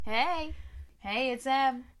Hey. Hey, it's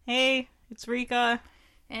Em. Hey, it's Rika.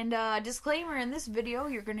 And disclaimer, in this video,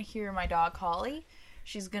 you're going to hear my dog, Holly.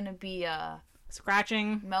 She's going to be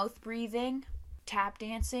Scratching, mouth breathing, tap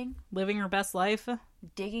dancing, living her best life,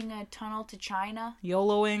 digging a tunnel to China.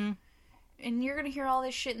 YOLOing. And you're going to hear all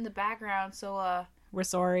this shit in the background, so, We're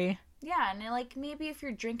sorry. yeah, and like, maybe if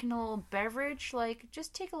you're drinking a little beverage, like,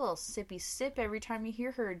 just take a little sippy sip every time you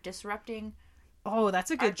hear her disrupting, Oh, that's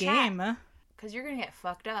a good chat. game. because you're going to get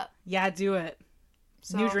fucked up. Yeah, do it.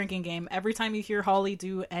 So, New drinking game. Every time you hear Holly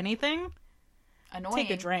do anything, annoying. take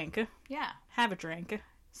a drink. Yeah. Have a drink.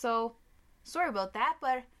 So, sorry about that,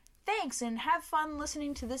 but thanks, and have fun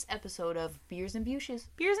listening to this episode of Beers and Bushes.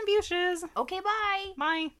 Beers and Bushes. Okay, bye!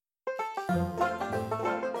 Bye.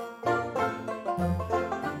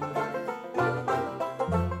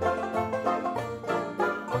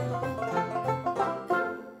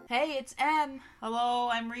 Hey, it's Em, Hello,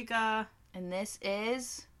 I'm Rika. and this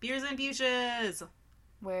is Beers and Bushes.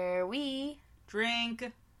 where we,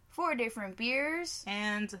 Drink 4 different beers,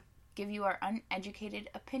 and give you our uneducated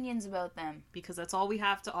opinions about them because that's all we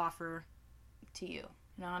have to offer. to you.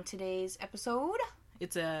 And on today's episode,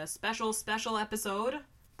 It's a special episode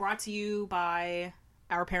brought to you by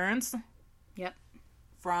our parents yep,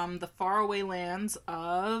 from the faraway lands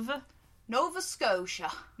of Nova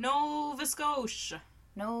Scotia. Nova Scotia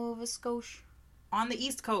Nova Scotia, on the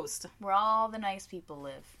East Coast. where all the nice people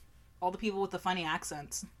live. All the people with the funny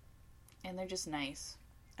accents. And they're just nice.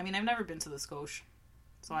 I mean, I've never been to the Scotia,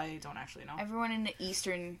 so I don't actually know. Everyone in the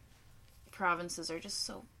eastern provinces are just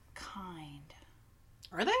so kind.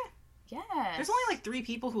 Are they? Yes. There's only like 3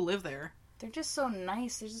 people who live there. They're just so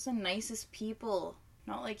nice. They're just the nicest people.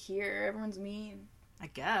 Not like here. Everyone's mean. I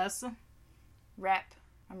guess. Rep.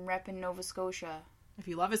 I'm repping Nova Scotia. If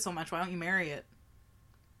you love it so much, why don't you marry it?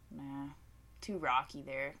 Nah. Too rocky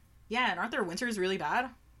there. Yeah, and aren't their winters really bad?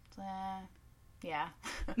 Yeah.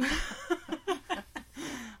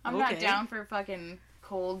 I'm not Okay. down for fucking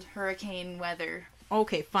cold hurricane weather.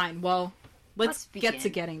 Okay, fine. Well, let's get begin. to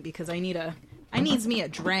getting because I needs me a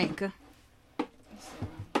drink.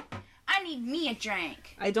 I need me a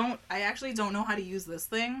drink. I actually don't know how to use this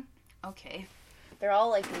thing. Okay. They're all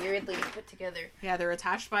like weirdly put together. Yeah, they're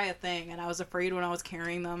attached by a thing, and I was afraid when I was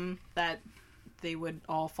carrying them that they would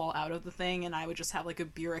all fall out of the thing and I would just have like a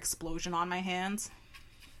beer explosion on my hands.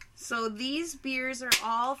 So these beers are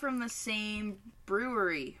all from the same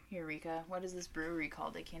brewery. Here, Rika, what is this brewery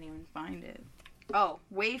called? I can't even find it. Oh,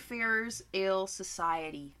 Wayfarers Ale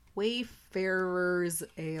Society. Wayfarers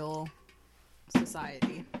Ale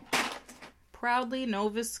Society. Proudly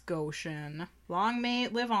Nova Scotian. Long may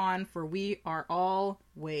it live on, for we are all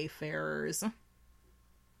wayfarers.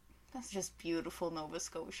 That's just beautiful Nova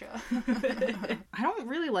Scotia. I don't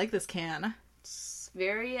really like this can. It's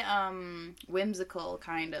very, whimsical,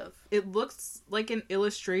 kind of. It looks like an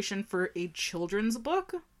illustration for a children's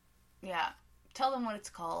book. Yeah. Tell them what it's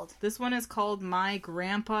called. This one is called My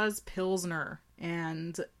Grandpa's Pilsner,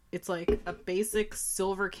 and it's like a basic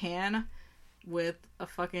silver can with a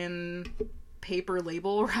fucking paper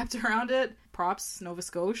label wrapped around it. Props, Nova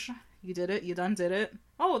Scotia. You did it. You done did it.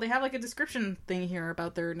 Oh, they have like a description thing here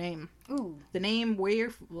about their name. Ooh. The name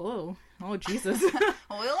Whoa. Oh, Jesus.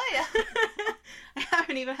 Oh, yeah. I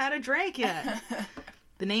haven't even had a drink yet.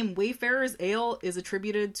 The name Wayfarers Ale is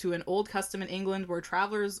attributed to an old custom in England where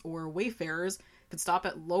travelers or wayfarers could stop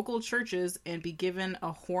at local churches and be given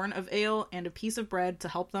a horn of ale and a piece of bread to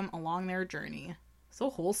help them along their journey. So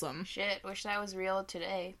wholesome. Shit, wish that was real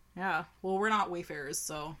today. Yeah. Well, we're not wayfarers,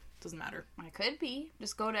 so it doesn't matter. I could be.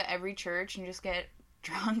 Just go to every church and just get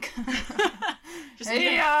drunk. Just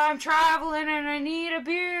Hey, I'm traveling and I need a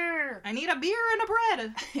beer. I need a beer and a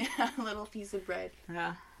bread. Yeah, a little piece of bread.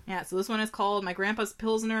 Yeah. Yeah, so this one is called My Grandpa's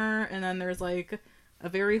Pilsner, and then there's like a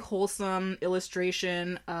very wholesome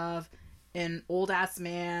illustration of an old-ass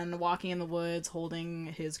man walking in the woods holding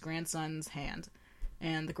his grandson's hand.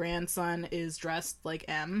 And the grandson is dressed like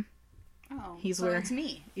M. Oh, He's so wearing- it's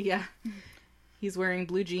me. Yeah. He's wearing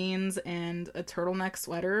blue jeans and a turtleneck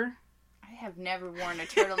sweater. I have never worn a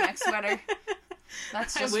turtleneck sweater.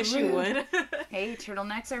 That's just I wish rude. you would. Hey,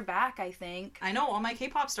 turtlenecks are back, I think. I know, all my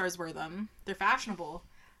K-pop stars wear them. They're fashionable.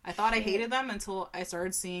 I thought I hated them until I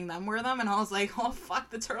started seeing them wear them, and I was like, oh, fuck,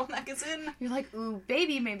 the turtleneck is in. You're like, ooh,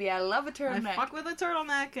 baby, maybe I love a turtleneck. I fuck with a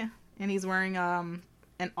turtleneck. And he's wearing an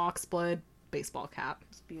oxblood baseball cap.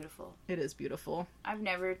 It's beautiful. It is beautiful. I've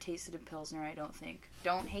never tasted a Pilsner, I don't think.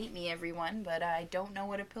 Don't hate me, everyone, but I don't know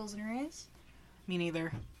what a Pilsner is. Me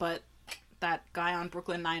neither. But that guy on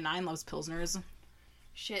Brooklyn Nine-Nine loves Pilsners.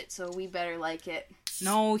 Shit, so we better like it.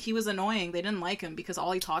 No, he was annoying. They didn't like him because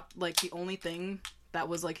all he talked, like, the only thing that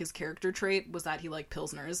was like his character trait, was that he liked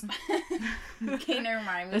Pilsners. Okay, never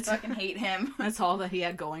mind. We fucking hate him. That's all that he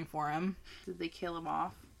had going for him. Did they kill him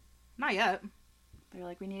off? Not yet. They're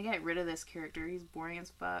like, we need to get rid of this character. He's boring as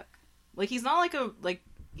fuck. Like, he's not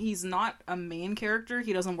he's not a main character.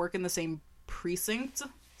 He doesn't work in the same precinct,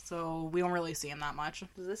 so we don't really see him that much.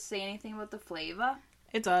 Does this say anything about the flavor?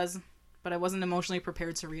 It does, but I wasn't emotionally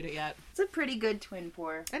prepared to read it yet. It's a pretty good twin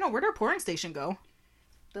pour. I know, where'd our pouring station go?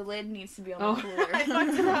 The lid needs to be on the cooler. I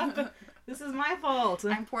fucked it up. This is my fault.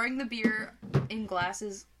 I'm pouring the beer in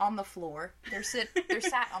glasses on the floor. They're sat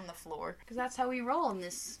on the floor because that's how we roll in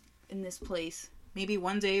this place. Maybe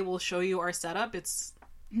one day we'll show you our setup.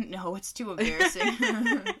 No, it's too embarrassing.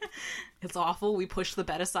 It's awful. We push the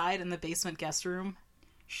bed aside in the basement guest room.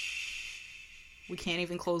 Shh. We can't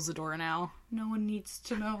even close the door now. No one needs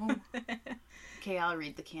to know. Okay, I'll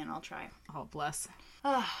read the can. I'll try. Oh, bless.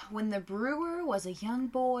 When the brewer was a young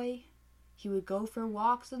boy, he would go for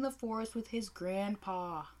walks in the forest with his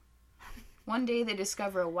grandpa. One day they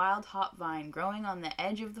discover a wild hop vine growing on the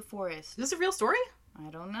edge of the forest. Is this a real story? I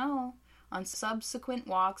don't know. On subsequent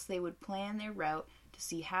walks, they would plan their route to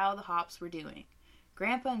see how the hops were doing.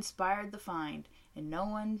 Grandpa inspired the find, and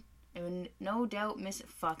no doubt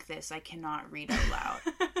fuck this, I cannot read out loud.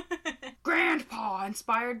 Grandpa,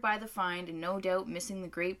 inspired by the find, and no doubt missing the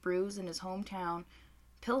great brews in his hometown,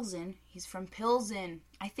 Pilsen, he's from Pilsen.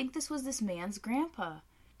 I think this was this man's grandpa.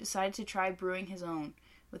 Decided to try brewing his own.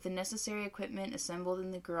 With the necessary equipment assembled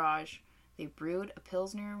in the garage, they brewed a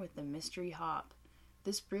Pilsner with the mystery hop.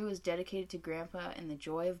 This brew is dedicated to Grandpa and the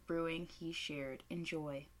joy of brewing he shared.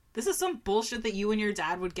 Enjoy. This is some bullshit that you and your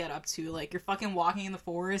dad would get up to. Like, you're fucking walking in the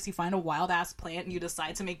forest, you find a wild-ass plant, and you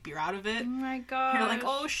decide to make beer out of it. Oh my god. You're like,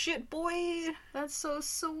 oh shit, boy. That's so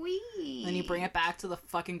sweet. Then you bring it back to the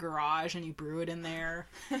fucking garage, and you brew it in there.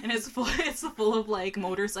 And it's full of, like,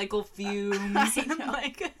 motorcycle fumes. And,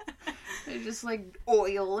 like... There's just, like,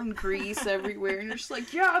 oil and grease everywhere, and you're just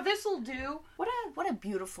like, yeah, this'll do. What a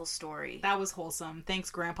beautiful story. That was wholesome.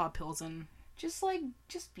 Thanks, Grandpa Pilsen. Just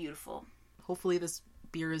beautiful. Hopefully this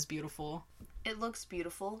beer is beautiful. It looks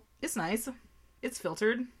beautiful. It's nice. It's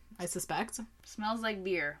filtered, I suspect. Smells like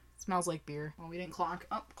beer. Smells like beer. Oh, we didn't clonk.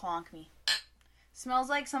 Oh, clonk me. Smells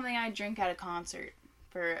like something I'd drink at a concert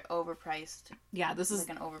for overpriced. Yeah, this is...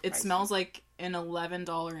 like an overpriced. It smells like an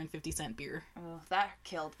 $11.50 beer. Oh, that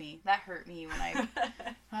killed me. That hurt me when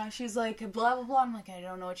I... she's like, blah, blah, blah. I'm like, I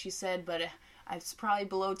don't know what she said, but it's probably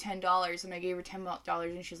below $10. And I gave her $10,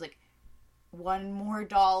 and she's like, $1 more.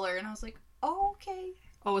 And I was like, oh, okay.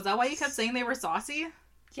 Oh, is that why you kept saying they were saucy?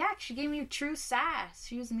 Yeah, she gave me true sass.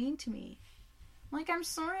 She was mean to me. I'm like, I'm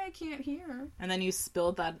sorry I can't hear. And then you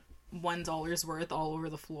spilled that $1 worth all over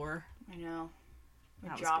the floor. I know. I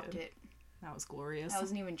That dropped was it. That was glorious. I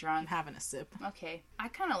wasn't even I'm drunk. having a sip. Okay. I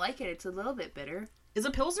kind of like it. It's a little bit bitter. Is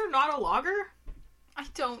a Pilsner not a lager? I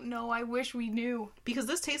don't know. I wish we knew. Because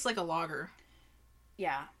this tastes like a lager.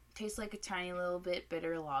 Yeah. Tastes like a tiny little bit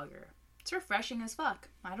bitter lager. It's refreshing as fuck.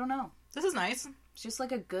 I don't know. This is nice. It's just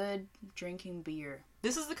like a good drinking beer.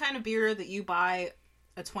 This is the kind of beer that you buy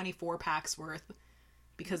a 24-pack's worth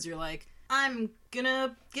because you're like, I'm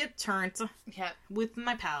gonna get turned Yep. with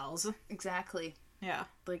my pals. Exactly. Yeah.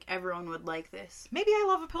 Like, everyone would like this. Maybe I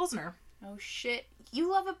love a Pilsner. Oh, shit.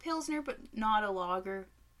 You love a Pilsner, but not a lager.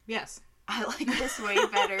 Yes. I like this way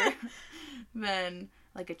better than,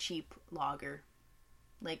 like, a cheap lager.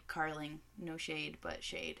 Like Carling. No shade, but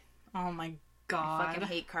shade. Oh my god. I fucking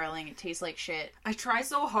hate Carling. It tastes like shit. I try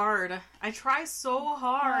so hard. I try so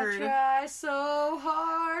hard.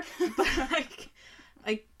 But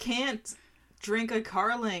I can't drink a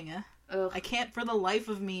Carling. Ugh. I can't for the life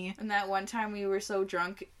of me. And that one time we were so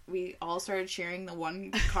drunk, we all started sharing the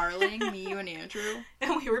one Carling, me, you, and Andrew.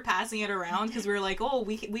 And we were passing it around because we were like, oh,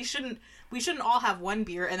 we shouldn't all have one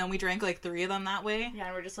beer, and then we drank like 3 of them that way. Yeah,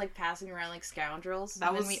 and we're just like passing around like scoundrels. That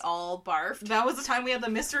And was- then we all barfed. That was the time we had the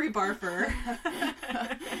mystery barfer.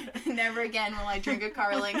 Never again will I drink a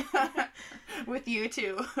Carling with you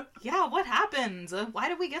two. Yeah, what happened? Why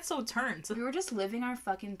did we get so turned? We were just living our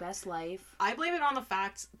fucking best life. I blame it on the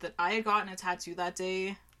fact that I had gotten a tattoo that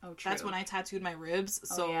day. Oh, true. That's when I tattooed my ribs,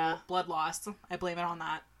 so yeah. blood lost. I blame it on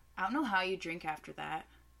that. I don't know how you drink after that.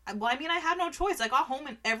 Well, I mean, I had no choice. I got home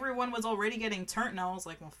and everyone was already getting turned, and I was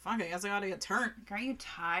like, well, fuck, I guess I gotta get turned. Aren't you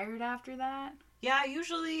tired after that? Yeah,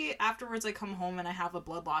 usually afterwards I come home and I have a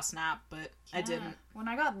blood loss nap, but I Yeah. didn't. When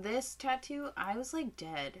I got this tattoo, I was like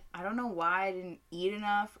dead. I don't know why I didn't eat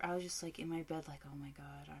enough. I was just like in my bed like, oh my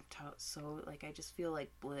god, I'm so, like, I just feel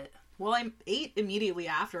like blit. Well, I ate immediately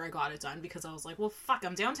after I got it done because I was like, well, fuck,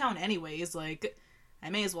 I'm downtown anyways, like, I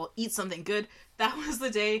may as well eat something good. That was the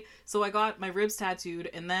day, so I got my ribs tattooed,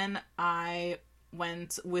 and then I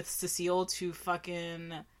went with Cecile to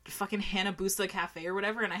fucking Hanabusa Cafe or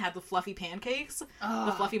whatever, and I had the fluffy pancakes,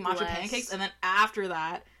 the fluffy matcha pancakes, and then after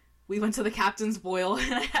that, we went to the Captain's Boil,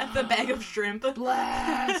 and I had the bag of shrimp.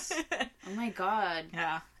 Bless! Oh my god.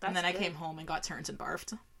 Yeah. That's and then I good. came home and got turned and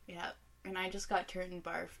barfed. Yeah, and I just got turned and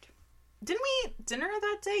barfed. Didn't we eat dinner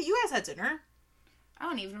that day? You guys had dinner. I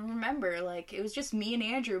don't even remember. Like, it was just me and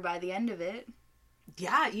Andrew by the end of it.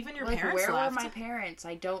 Yeah, even your Like, parents where left. were my parents?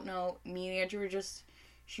 I don't know. Me and Andrew were just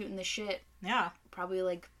shooting the shit. Yeah. Probably,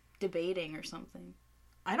 like, debating or something.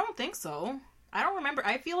 I don't think so. I don't remember.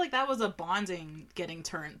 I feel like that was a bonding getting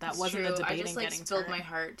turned. That It's wasn't true. a debating I just, like, getting spilled turned. my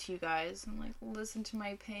heart to you guys. I'm like, listen to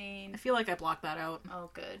my pain. I feel like I blocked that out. Oh,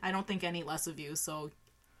 good. I don't think any less of you, so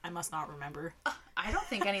I must not remember. I don't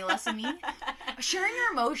think any less of me. Sharing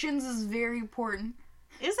your emotions is very important.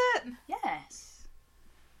 Is it? Yes.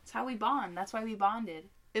 It's how we bond. That's why we bonded.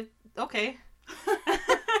 Okay.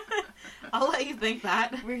 I'll let you think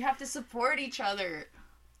that. We have to support each other.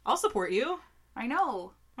 I'll support you. I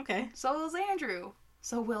know. Okay. So was Andrew.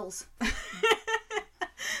 So Will's.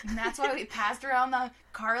 And that's why we passed around the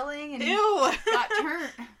carling and Ew! got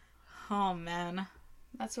turned. Oh, man.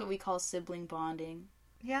 That's what we call sibling bonding.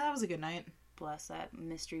 Yeah, that was a good night. Bless that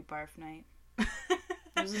mystery barf night.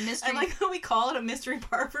 It was a mystery. I like how we call it a mystery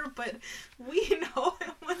barber, but we know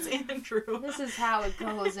it was Andrew. This is how it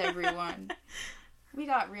goes, everyone. We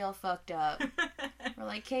got real fucked up. We're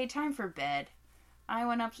like, okay, time for bed. I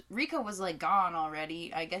went up. Rika was like gone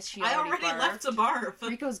already. I guess she already barfed. left to barf.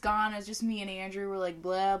 Rika's gone. It was just me and Andrew. We're like,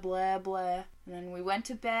 blah, blah, blah. And then we went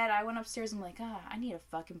to bed. I went upstairs. I'm like, I need a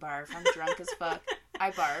fucking barf. I'm drunk as fuck.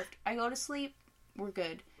 I barfed. I go to sleep. We're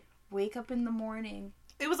good. Wake up in the morning.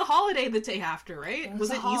 It was a holiday the day after, right?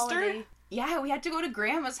 Was a it holiday. Easter? Yeah, we had to go to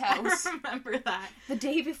Grandma's house. I remember that. The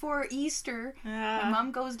day before Easter. My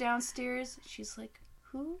mom goes downstairs. She's like,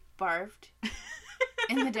 who barfed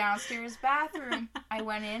in the downstairs bathroom? I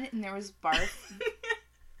went in and there was barf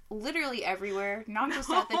literally everywhere. Not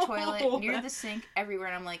just at the toilet, near the sink, everywhere.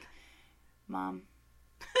 And I'm like, Mom,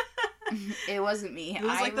 it wasn't me. It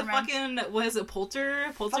was like the fucking, was it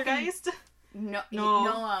Poltergeist? No,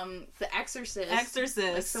 The Exorcist.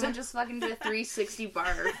 Exorcist. Like someone just fucking did a 360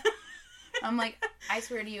 barf. I'm like, I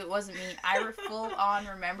swear to you, it wasn't me. I full on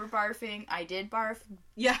remember barfing. I did barf.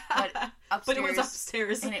 Yeah. But upstairs. But it was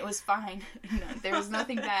upstairs. And it was fine. No, there was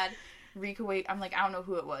nothing bad. Rika I'm like, I don't know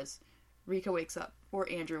who it was. Rika wakes up. Or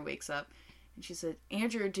Andrew wakes up. And she said,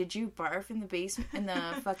 Andrew, did you barf in the basement,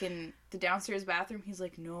 in the downstairs bathroom? He's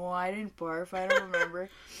like, no, I didn't barf. I don't remember.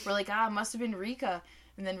 We're like, it must have been Rika.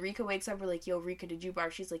 And then Rika wakes up. We're like, yo, Rika, did you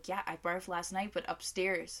barf? She's like, yeah, I barfed last night, but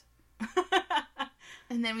upstairs.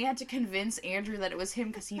 And then we had to convince Andrew that it was him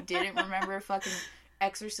because he didn't remember fucking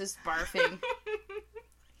Exorcist barfing.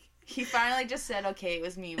 He finally just said, okay, it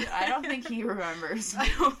was me, but I don't think he remembers. I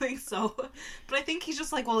don't think so. But I think he's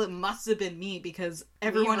just like, well, it must have been me because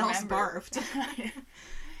everyone else barfed.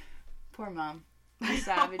 Poor Mom. We're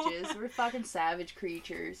savages. We're fucking savage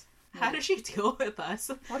creatures. How does she deal with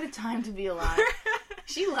us? What a time to be alive.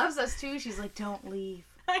 She loves us too. She's like, don't leave.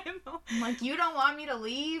 I know. I'm like, you don't want me to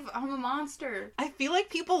leave? I'm a monster. I feel like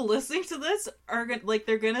people listening to this are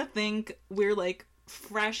they're gonna think we're like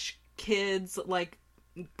fresh kids, like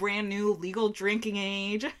brand new legal drinking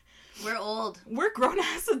age. We're old. We're grown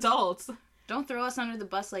ass adults. Don't throw us under the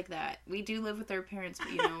bus like that. We do live with our parents,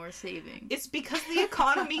 but we're saving. It's because the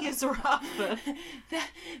economy is rough.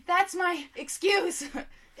 That's my excuse.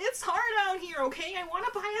 It's hard out here, okay? I want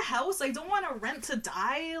to buy a house. I don't want to rent to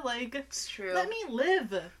die. Like, it's true. Let me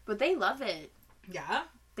live. But they love it. Yeah?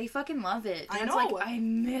 They fucking love it. I Dad's know. like, I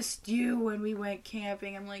missed you when we went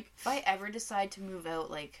camping. I'm like, if I ever decide to move out,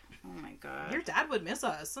 like, oh my god. Your dad would miss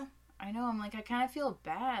us. I know. I'm like, I kind of feel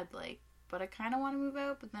bad, like, but I kind of want to move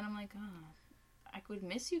out. But then I'm like, I would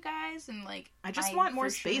miss you guys, and like, I just want more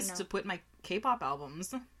space to put my K-pop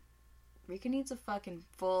albums. Rika needs a fucking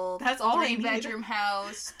full That's all I need. 3-bedroom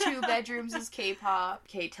house. 2 bedrooms is K-pop.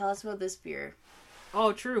 Okay, tell us about this beer.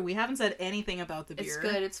 Oh, true. We haven't said anything about the beer. It's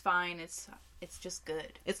good. It's fine. It's just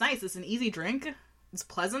good. It's nice. It's an easy drink. It's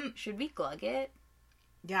pleasant. Should we glug it?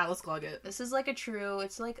 Yeah, let's glug it. This is like a true.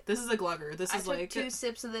 It's like this is a glugger. This is I took like 2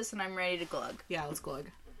 sips of this and I'm ready to glug. Yeah, let's glug.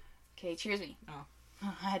 Okay, cheers me. Oh.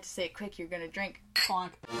 I had to say it quick. You're gonna drink.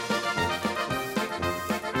 Clonk.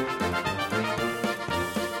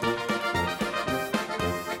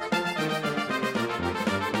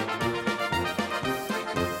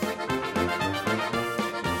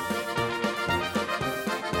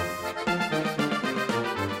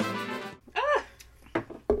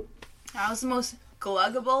 That was the most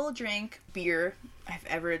gluggable beer I've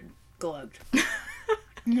ever glugged.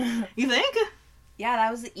 You think? Yeah,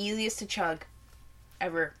 that was the easiest to chug.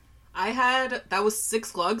 ever. That was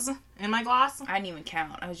 6 glugs in my glass. I didn't even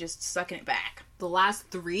count. I was just sucking it back. The last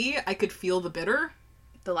 3, I could feel the bitter.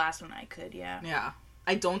 The last one I could, yeah. Yeah.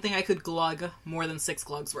 I don't think I could glug more than 6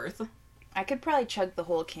 glugs worth. I could probably chug the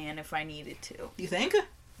whole can if I needed to. You think?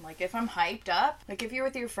 Like, if I'm hyped up. Like, if you're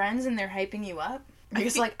with your friends and they're hyping you up.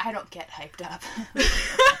 Because, like, I don't get hyped up.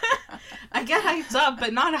 I get hyped up,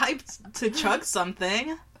 but not hyped to chug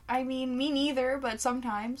something. I mean, me neither, but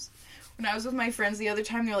sometimes. When I was with my friends the other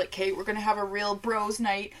time, they're like, Kate, we're gonna have a real bros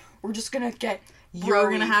night. We're just gonna get You're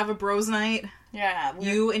broy." gonna have a bros night? Yeah.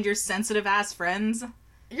 You and your sensitive ass friends?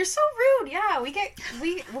 You're so rude. Yeah,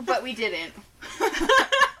 but we didn't.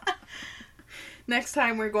 Next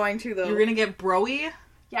time we're going to, though. You're gonna get broy?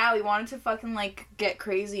 Yeah, we wanted to fucking, like, get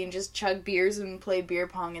crazy and just chug beers and play beer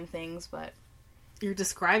pong and things, but... You're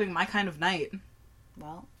describing my kind of night.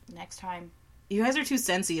 Well, next time. You guys are too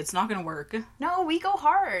sensy. It's not gonna work. No, we go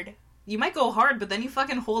hard. You might go hard, but then you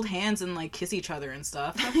fucking hold hands and, like, kiss each other and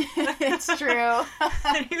stuff. It's true.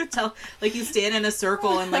 And you tell, like, you stand in a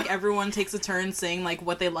circle and, like, everyone takes a turn saying, like,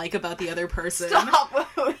 what they like about the other person. Stop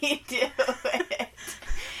when we do it.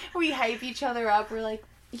 We hype each other up. We're like,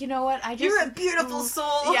 you know what? You're a beautiful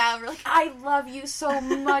soul. Yeah, we're like, I love you so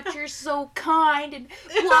much. You're so kind and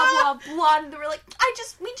blah, blah, blah. And we're like,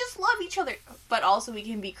 we just love each other. But also we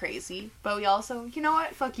can be crazy. But we also, you know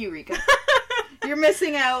what? Fuck you, Rika. You're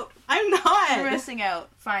missing out. I'm not. You're missing out.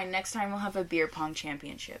 Fine, next time we'll have a beer pong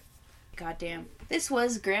championship. Goddamn. This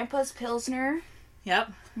was Grandpa's Pilsner.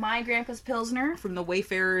 Yep. My Grandpa's Pilsner. From the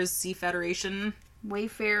Wayfarers Sea Federation.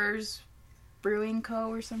 Wayfarers Brewing Co.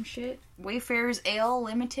 or some shit. Wayfarers Ale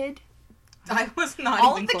Limited. I was not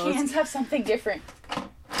All even of the close. cans have something different.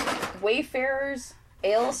 Wayfarers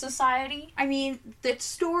Ale Society. I mean, that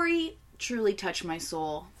story truly touched my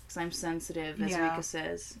soul. Because I'm sensitive, as Rika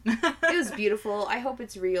says. It was beautiful. I hope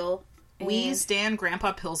it's real. We And stan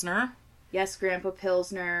Grandpa Pilsner. yes, Grandpa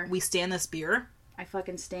Pilsner. We stan this beer. I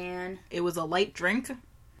fucking stan. It was a light drink.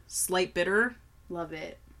 Slight bitter. Love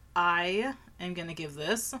it. I am gonna give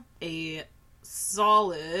this a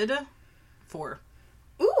solid 4.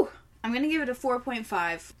 Ooh! I'm gonna give it a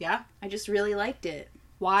 4.5. Yeah? I just really liked it.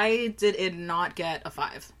 Why did it not get a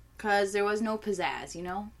 5? Because there was no pizzazz, you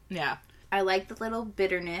know? Yeah. I like the little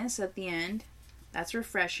bitterness at the end. That's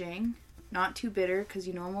refreshing. Not too bitter, because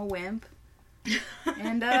you know I'm a wimp.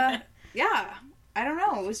 And, yeah. I don't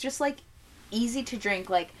know. It was just, like, easy to drink.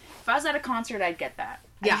 Like, if I was at a concert, I'd get that.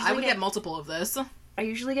 I would get multiple of this. I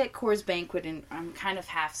usually get Coors Banquet, and I'm kind of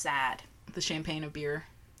half sad. The champagne of beer.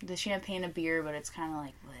 The champagne of beer, but it's kind of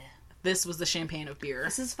like, bleh. This was the champagne of beer.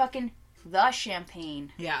 This is fucking the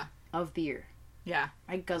champagne Yeah. of beer. Yeah.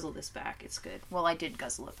 I guzzle this back. It's good. Well, I did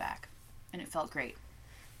guzzle it back. And it felt great.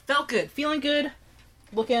 Felt good. Feeling good.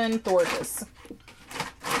 Looking gorgeous.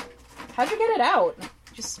 How'd you get it out?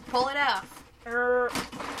 Just pull it off.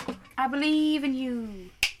 I believe in you.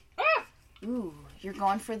 Ah! Ooh, you're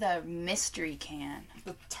going for the mystery can.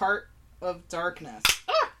 The tart of darkness.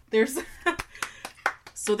 Ah! There's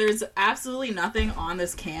absolutely nothing on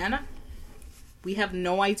this can. We have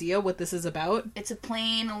no idea what this is about. It's a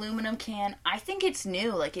plain aluminum can. I think it's new.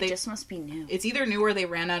 Like, it just must be new. It's either new or they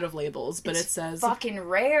ran out of labels, but it says fucking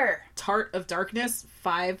rare. Tart of Darkness,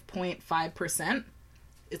 5.5%.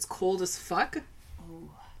 It's cold as fuck. Ooh.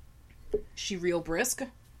 She real brisk.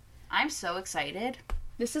 I'm so excited.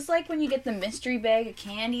 This is like when you get the mystery bag of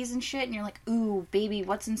candies and shit, and you're like, ooh, baby,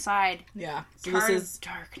 what's inside? Yeah. So Tart this is of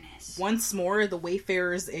Darkness. once more the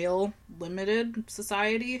Wayfarers Ale Limited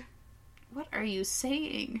Society. What are you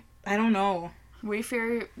saying? I don't know.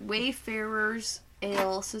 Wayfarers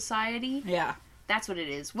Ale Society? Yeah. That's what it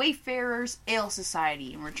is. Wayfarers Ale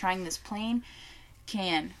Society. And we're trying this plain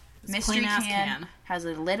can. Mystery can has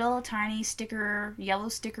a little tiny sticker, yellow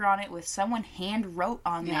sticker on it with someone hand wrote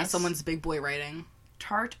on this. Yeah, someone's big boy writing.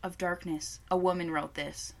 Tart of Darkness. A woman wrote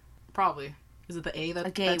this. Probably. Is it the A that,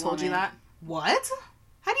 A gay that told you woman. that? What?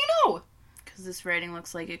 How do you know? Because this writing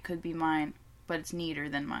looks like it could be mine, but it's neater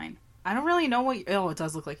than mine. I don't really know what... Oh, it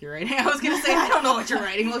does look like your writing. I was going to say, I don't know what your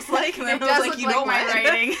writing looks like. And then It I was does like, look you like know my what?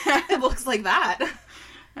 writing. It looks like that.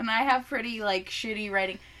 And I have pretty, like, shitty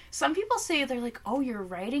writing. Some people say, they're like, oh, your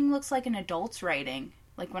writing looks like an adult's writing.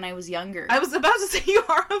 Like, when I was younger. I was about to say, you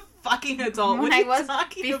are a fucking adult. when What are I you was,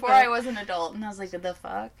 talking before about? I was an adult. And I was like, what the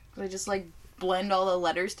fuck? I just, like, blend all the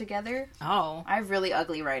letters together. Oh. I have really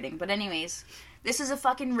ugly writing. But anyways, this is a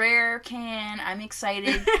fucking rare can. I'm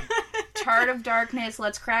excited. Tart of Darkness.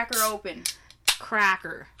 Let's crack her open.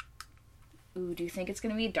 Cracker. Ooh, do you think it's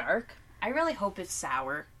going to be dark? I really hope it's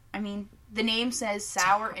sour. I mean, the name says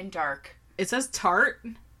sour and dark. It says tart.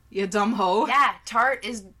 You dumb hoe. Yeah, tart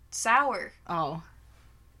is sour. Oh.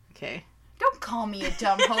 Okay. Don't call me a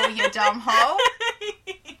dumb hoe, you dumb hoe.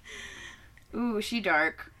 Ooh, she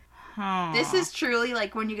dark. Oh. This is truly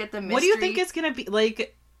like when you get the mystery. What do you think it's gonna be?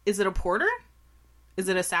 Like, is it a porter? Is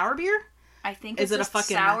it a sour beer? I think it's is it a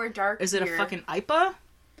fucking sour dark Is beer. it a fucking IPA?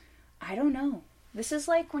 I don't know. This is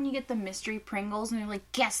like when you get the mystery Pringles and you're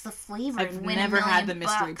like, guess the flavor. I've and win never $1 had the million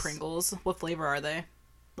mystery bucks. Pringles. What flavor are they?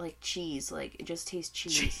 Like cheese. Like, it just tastes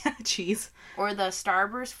cheese. Cheese. Or the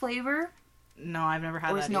Starburst flavor. No, I've never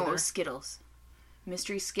had Or that no, either. it was Skittles.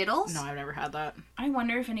 Mystery Skittles? No, I've never had that. I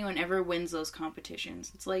wonder if anyone ever wins those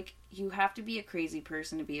competitions. It's like, you have to be a crazy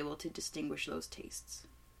person to be able to distinguish those tastes.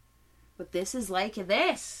 But this is like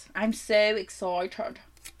this. I'm so excited.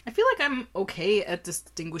 I feel like I'm okay at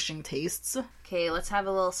distinguishing tastes. Okay, let's have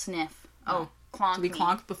a little sniff. Oh, clonk Do we me.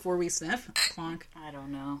 clonk before we sniff? Clonk. I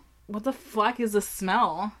don't know. What the fuck is the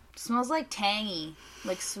smell? It smells like tangy.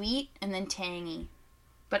 Like sweet and then tangy.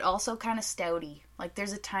 But also kind of stouty. Like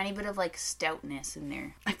there's a tiny bit of like stoutness in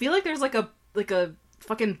there. I feel like there's like a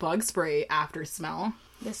fucking bug spray after smell.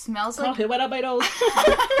 This smells Oh, like... it went up my nose.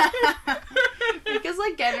 Because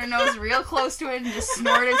like get her nose real close to it and just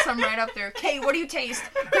snorted some right up there. Okay, what do you taste?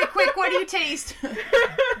 Quick, what do you taste?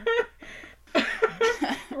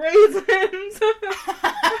 Raisins.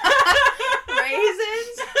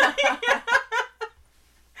 Raisins?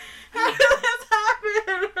 How did this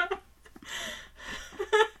happen?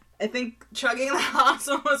 I think chugging the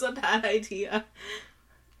awesome was a bad idea.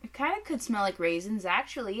 It kind of could smell like raisins,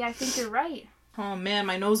 actually. I think you're right. Oh man,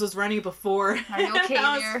 my nose was running before. Are you okay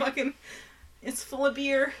Now there? It's full of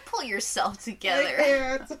beer. Pull yourself together.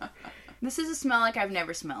 It's This is a smell like I've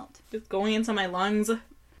never smelled. just going into my lungs.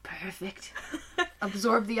 Perfect.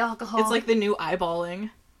 Absorb the alcohol. It's like the new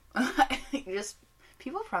eyeballing. Just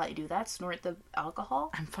people probably do that. Snort the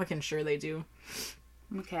alcohol. I'm fucking sure they do.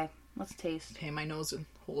 Okay, let's taste. Okay, my nose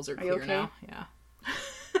holes are you clear okay? now. Yeah.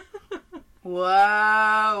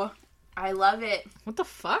 Whoa. I love it. What the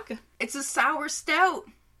fuck? It's a sour stout.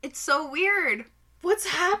 It's so weird. What's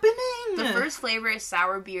happening? The first flavor is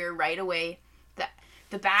sour beer right away.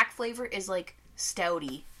 The back flavor is like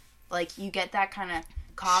stouty. Like you get that kind of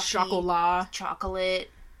coffee, chocolate,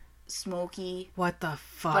 smoky. What the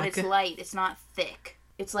fuck? But it's light. It's not thick.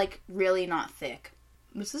 It's like really not thick.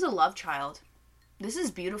 This is a love child. This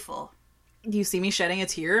is beautiful. Do you see me shedding a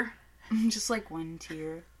tear? Just like one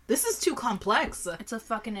tear. This is too complex. It's a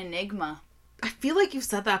fucking enigma. I feel like you've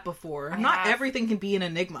said that before. Not everything can be an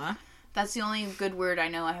enigma. That's the only good word I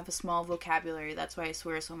know. I have a small vocabulary. That's why I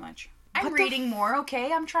swear so much. I'm What the reading more,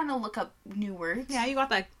 okay? I'm trying to look up new words. Yeah, you got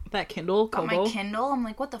that Kindle, Got Kobo. my Kindle. I'm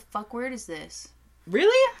like, what the fuck word is this?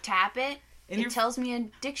 Really? Tap it. In It your- tells me a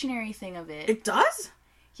dictionary thing of it. It does?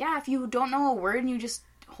 Yeah, if you don't know a word and you just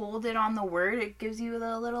hold it on the word, it gives you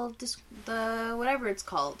the little, the whatever it's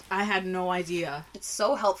called. I had no idea. It's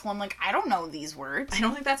so helpful. I'm like, I don't know these words. I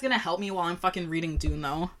don't think that's gonna help me while I'm fucking reading Dune,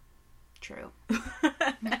 though. True.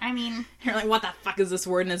 I mean, You're like, what the fuck is this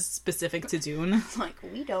word and it's specific to Dune? it's like,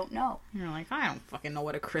 we don't know. You're like, I don't fucking know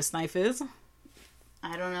what a crysknife is.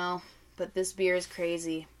 I don't know. But this beer is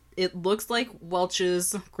crazy. It looks like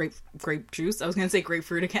Welch's grape juice. I was gonna say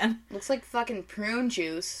grapefruit again. Looks like fucking prune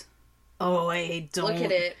juice. Oh, I don't. Look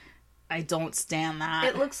at it. I don't stand that.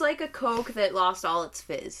 It looks like a Coke that lost all its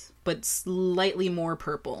fizz. But slightly more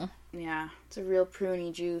purple. Yeah, it's a real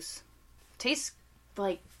pruny juice. Tastes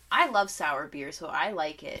like... I love sour beer, so I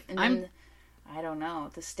like it. And then, I don't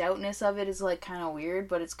know, the stoutness of it is like kind of weird,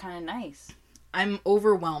 but it's kind of nice. I'm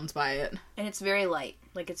overwhelmed by it. And it's very light.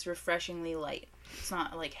 Like, it's refreshingly light. It's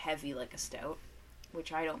not, like, heavy like a stout,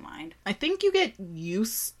 which I don't mind. I think you get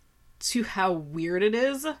used to how weird it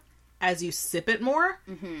is as you sip it more.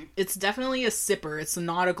 Mm-hmm. It's definitely a sipper. It's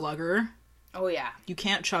not a glugger. Oh, yeah. You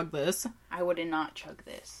can't chug this. I would not chug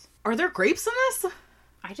this. Are there grapes in this?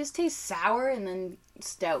 I just taste sour and then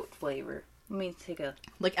stout flavor. Let me take a...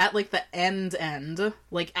 Like, at, like, the end.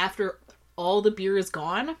 Like, after all the beer is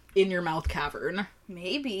gone, in your mouth cavern.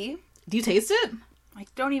 Maybe. Do you taste it? I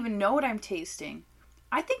don't even know what I'm tasting.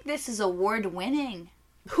 I think this is award-winning.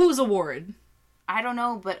 Whose award? I don't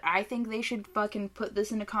know, but I think they should fucking put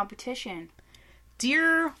this in a competition.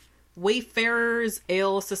 Dear Wayfarers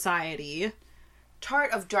Ale Society.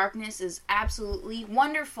 Tart of Darkness is absolutely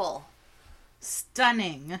wonderful.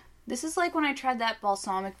 Stunning. This is like when I tried that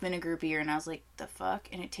balsamic vinegar beer and I was like, the fuck?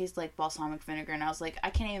 And it tastes like balsamic vinegar and I was like, I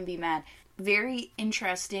can't even be mad. Very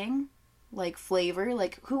interesting, like, flavor.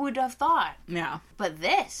 Like, who would have thought? Yeah. But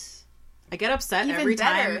this... I get upset Even every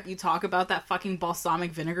better. time you talk about that fucking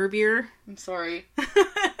balsamic vinegar beer. I'm sorry.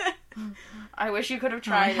 I wish you could have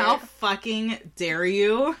Try tried How it. fucking dare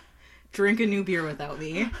you drink a new beer without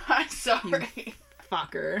me? I'm sorry.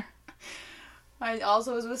 Fucker. I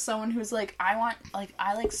also was with someone who's like, I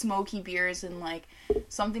like smoky beers and like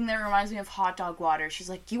something that reminds me of hot dog water. She's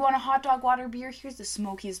like, do you want a hot dog water beer? Here's the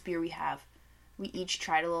smokiest beer we have. We each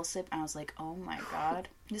tried a little sip and I was like, oh my god,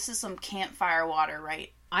 this is some campfire water,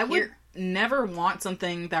 right? I would never want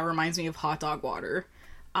something that reminds me of hot dog water.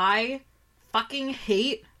 I fucking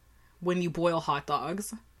hate when you boil hot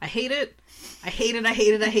dogs. I hate it. I hate it. I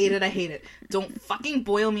hate it. I hate it. I hate it. Don't fucking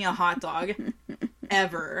boil me a hot dog.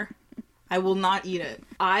 Ever. I will not eat it.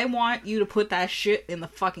 I want you to put that shit in the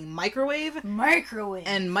fucking microwave. Microwave.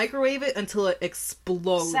 And microwave it until it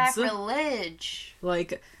explodes. Sacrilege.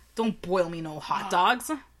 Like, don't boil me no hot dogs.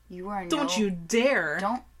 You are Don't you dare.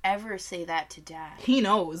 Don't ever say that to Dad. He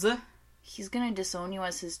knows. He's gonna disown you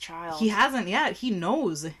as his child. He hasn't yet. He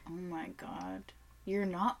knows. Oh my god. You're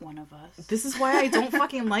not one of us. This is why I don't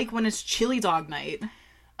fucking like when it's chili dog night.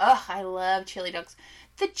 Ugh, I love chili dogs.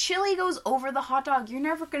 The chili goes over the hot dog. You're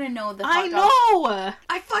never gonna know the hot I dog. know!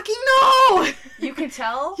 I fucking know! You can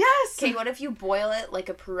tell? Yes! Okay, what if you boil it like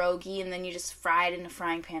a pierogi and then you just fry it in a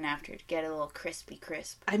frying pan after to get a little crispy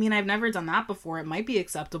crisp? I mean, I've never done that before. It might be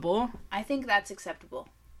acceptable. I think that's acceptable.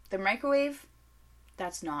 The microwave,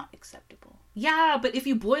 that's not acceptable. Yeah, but if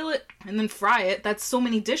you boil it and then fry it, that's so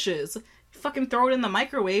many dishes. Fucking throw it in the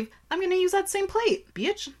microwave, I'm gonna use that same plate,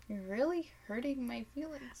 bitch. You're really hurting my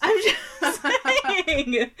feelings. I'm just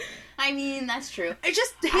saying. I mean, that's true. I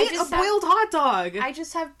just hate a boiled hot dog. I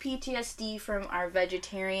just have PTSD from our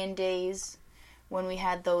vegetarian days when we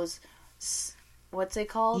had those, what's it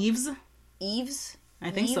called? Eves? Eves?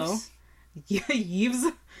 I think so. Yeah, Eves.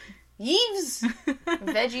 Eves!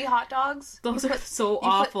 Veggie hot dogs. Those are so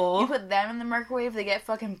awful. You put them in the microwave, they get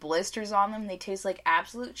fucking blisters on them. They taste like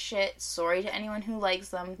absolute shit. Sorry to anyone who likes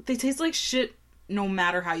them. They taste like shit no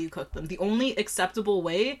matter how you cook them. The only acceptable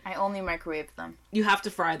way... I only microwave them. You have to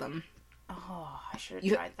fry them. Oh, I should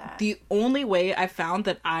have tried that. The only way I found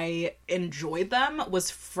that I enjoyed them was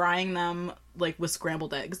frying them, like, with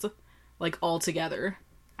scrambled eggs. Like, all together.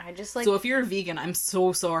 I just like... So if you're a vegan, I'm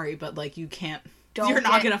so sorry, but, like, you can't... You're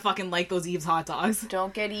not gonna fucking like those Eves hot dogs.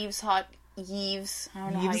 Don't get Eves. I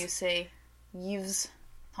don't know how you say Eves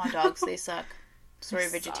hot dogs. They suck. Sorry,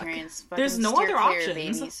 vegetarians. There's no other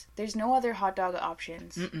options. Babies. There's no other hot dog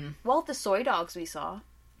options. Mm-mm. Well, the soy dogs we saw.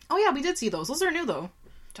 Oh yeah, we did see those. Those are new though.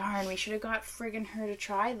 Darn, we should have got friggin' her to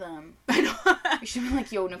try them. I know. We should have been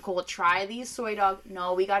like, yo, Nicole, try these soy dog.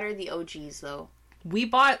 No, we got her the OGs though. We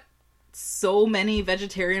bought so many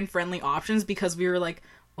vegetarian friendly options because we were like,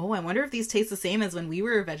 oh, I wonder if these taste the same as when we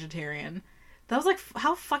were a vegetarian. That was like,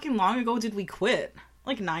 how fucking long ago did we quit?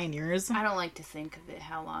 Like 9 years. I don't like to think of it,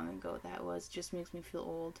 how long ago that was. It just makes me feel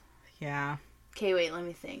old. Yeah. Okay, wait, let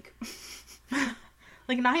me think.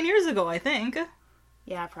 Like 9 years ago, I think.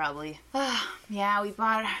 Yeah, probably. Yeah, we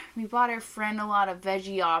bought our friend a lot of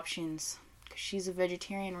veggie options. Because she's a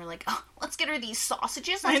vegetarian. We're like, oh, let's get her these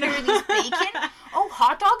sausages. Let's get her these bacon. Oh,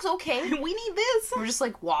 hot dogs? Okay. We need this. We're just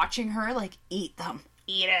like watching her, like, eat them.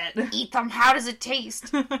 Eat it. Eat them. How does it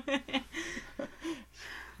taste?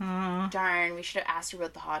 Darn, we should have asked her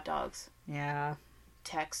about the hot dogs. Yeah.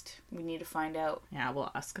 Text. We need to find out. Yeah,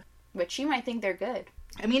 we'll ask. But she might think they're good.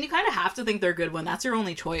 I mean, you kind of have to think they're good when that's your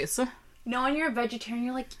only choice. No, when you're a vegetarian,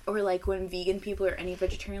 you're like, or like when vegan people or any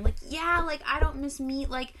vegetarian, like, yeah, like, I don't miss meat,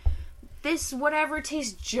 like, this whatever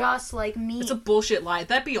tastes just like meat. It's a bullshit lie.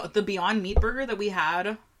 The Beyond Meat burger that we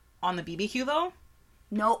had on the BBQ, though?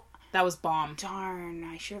 Nope. That was bomb. Darn,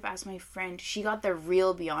 I should have asked my friend. She got the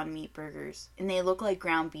real Beyond Meat burgers, and they look like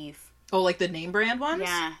ground beef. Oh, like the name brand ones?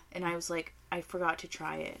 Yeah, and I was like, I forgot to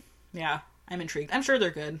try it. Yeah, I'm intrigued. I'm sure they're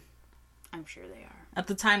good. I'm sure they are. At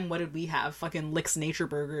the time, what did we have? Fucking Lick's Nature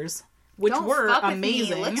Burgers. Which Don't were fuck with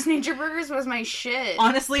amazing. Me. Lick's Nature Burgers was my shit.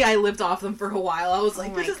 Honestly, I lived off them for a while. I was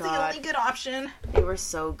like, this is the only good option. They were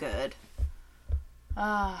so good.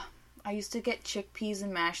 I used to get chickpeas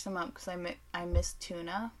and mash them up because I miss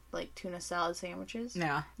tuna, like tuna salad sandwiches.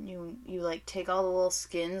 Yeah. You like take all the little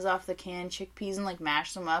skins off the canned chickpeas and like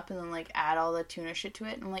mash them up and then like add all the tuna shit to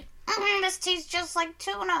it. And I'm like, this tastes just like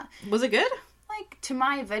tuna. Was it good? Like, to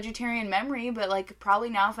my vegetarian memory, but like probably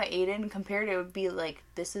now if I ate it and compared it, it would be like,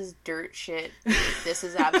 this is dirt shit. This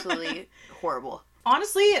is absolutely horrible.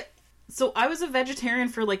 Honestly, so I was a vegetarian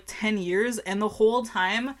for like 10 years and the whole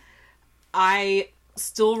time I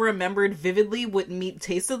still remembered vividly what meat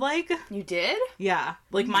tasted like. You did? Yeah.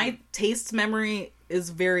 Like, my taste memory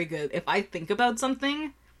is very good. If I think about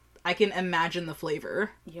something, I can imagine the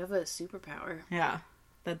flavor. You have a superpower. Yeah.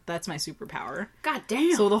 That's my superpower. God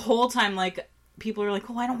damn. So the whole time, like, people are like,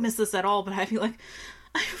 oh, I don't miss this at all, but I feel like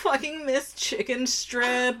I fucking miss chicken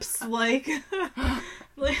strips. Like,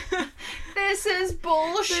 this is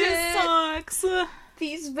bullshit. This sucks.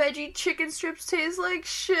 These veggie chicken strips taste like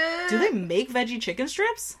shit. Do they make veggie chicken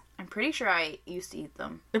strips? I'm pretty sure I used to eat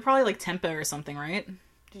them. They're probably like tempeh or something, right?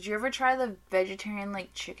 Did you ever try the vegetarian,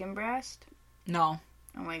 like, chicken breast? No.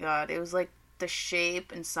 Oh my god, it was, like, the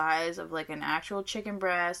shape and size of, like, an actual chicken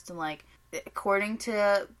breast, and, like, according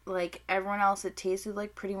to, like, everyone else, it tasted,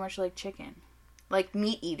 like, pretty much like chicken. Like,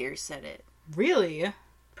 meat eaters said it. Really?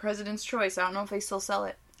 President's Choice. I don't know if they still sell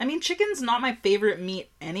it. I mean, chicken's not my favorite meat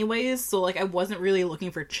anyways, so, like, I wasn't really looking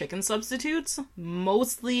for chicken substitutes.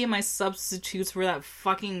 Mostly my substitutes were that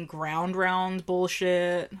fucking ground round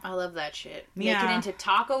bullshit. I love that shit. Yeah. Make it into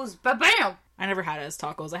tacos, ba-bam! I never had it as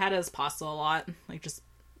tacos. I had it as pasta a lot. Like, just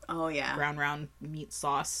Oh, yeah. ground round meat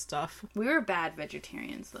sauce stuff. We were bad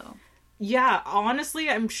vegetarians, though. Yeah,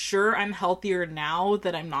 honestly, I'm sure I'm healthier now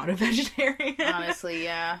that I'm not a vegetarian. Honestly,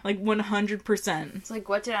 yeah. Like, 100%. It's like,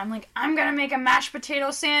 I'm like, I'm gonna make a mashed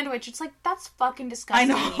potato sandwich. It's like, that's fucking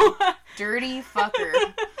disgusting. I know. You dirty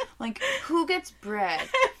fucker. Like, who gets bread,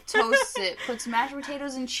 toasts it, puts mashed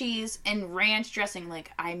potatoes and cheese and ranch dressing?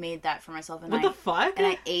 Like, I made that for myself. And What the fuck? And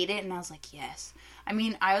I ate it and I was like, yes. I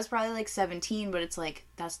mean, I was probably like 17, but it's like,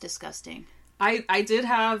 that's disgusting. I did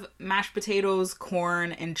have mashed potatoes,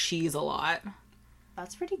 corn, and cheese a lot.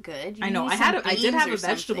 That's pretty good. I know. I did have a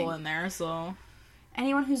vegetable in there, so.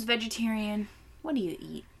 Anyone who's vegetarian, what do you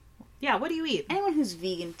eat? Yeah, what do you eat? Anyone who's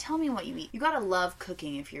vegan, tell me what you eat. You gotta love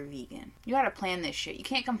cooking if you're vegan. You gotta plan this shit. You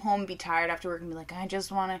can't come home and be tired after work and be like, I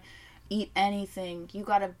just wanna eat anything. You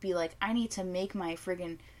gotta be like, I need to make my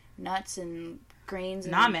friggin' nuts and grains.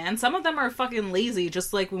 And Nah, man. Some of them are fucking lazy,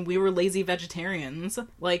 just like when we were lazy vegetarians.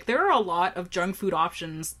 Like, there are a lot of junk food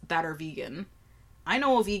options that are vegan. I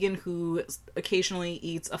know a vegan who occasionally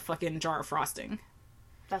eats a fucking jar of frosting.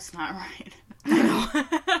 That's not right. I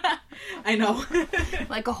know. I know.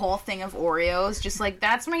 Like a whole thing of Oreos, just like,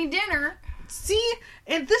 that's my dinner. See?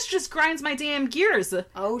 And this just grinds my damn gears.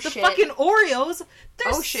 Oh, the shit. fucking Oreos,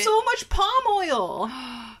 there's Oh, shit. so much palm oil.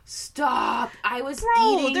 Stop. I was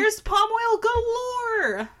Bro, eating. there's palm oil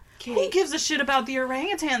galore. Okay. Who gives a shit about the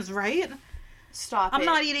orangutans, right? Stop I'm it.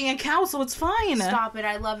 not eating a cow, so it's fine. Stop it.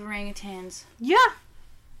 I love orangutans. Yeah.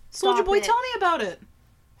 Soldier Stop Boy, it. tell me about it.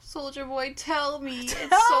 Soldier Boy, tell me. Tell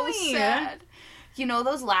It's so me. sad. You know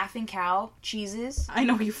those Laughing Cow cheeses? I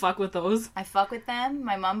know you fuck with those. I fuck with them.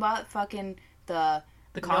 My mom bought fucking the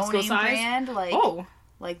Costco no-name size? brand, like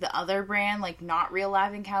like the other brand, like not real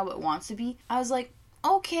Laughing Cow but wants to be. I was like,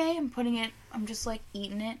 okay, I'm just like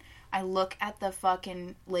eating it. I look at the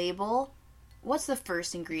fucking label. What's the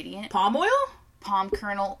first ingredient? Palm oil? Palm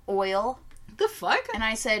kernel oil. The fuck? And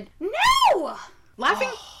I said, no! Laughing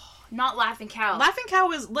Not Laughing Cow. Laughing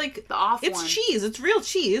Cow is like the off it's one. cheese. It's real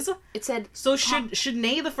cheese. It said So should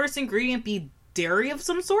nay the first ingredient be dairy of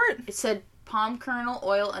some sort? It said palm kernel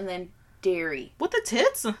oil and then dairy. What the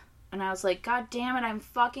tits? And I was like, God damn it, I'm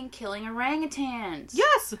fucking killing orangutans.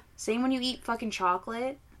 Yes. Same when you eat fucking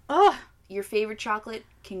chocolate. Ugh. Your favorite chocolate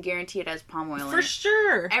can guarantee it has palm oil in For it.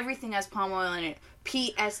 sure. Everything has palm oil in it.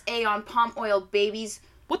 PSA on palm oil, babies.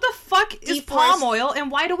 What the fuck is palm oil and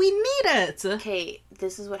why do we need it? Okay,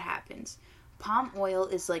 this is what happens. Palm oil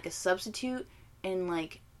is like a substitute in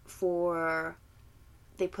like for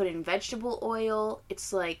they put in vegetable oil.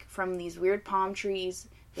 It's like from these weird palm trees.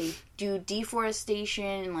 They do deforestation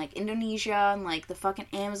in like Indonesia and like the fucking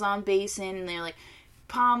Amazon basin, and they're like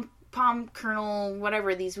palm kernel,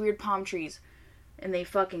 whatever, these weird palm trees. And they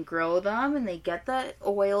fucking grow them and they get the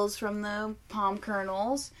oils from the palm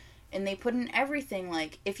kernels and they put in everything.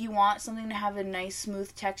 Like if you want something to have a nice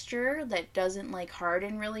smooth texture that doesn't like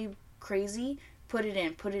harden really crazy, put it in.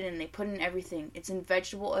 They put in everything. It's in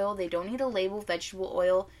vegetable oil. They don't need to label vegetable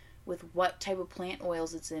oil with what type of plant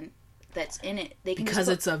oils it's in. That's in it. They can Because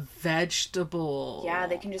just it's a vegetable. Yeah,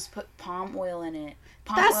 they can just put palm oil in it.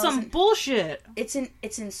 Palm That's oil's some in, bullshit. It's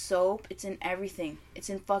in soap. It's in everything. It's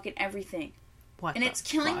in fucking everything. What? And it's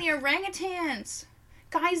killing the orangutans.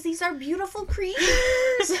 Guys, these are beautiful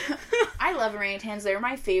creatures. I love orangutans. They're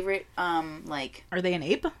my favorite. Like. Are they an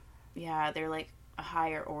ape? Yeah, they're like a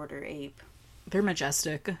higher order ape. They're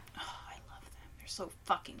majestic. Oh, I love them. They're so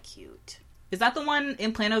fucking cute. Is that the one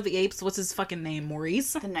in Planet of the Apes? What's his fucking name?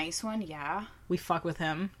 Maurice? The nice one, yeah. We fuck with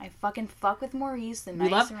him. I fucking fuck with Maurice, the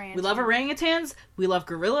nice orangutan. We love orangutans. We love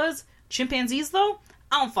gorillas. Chimpanzees, though,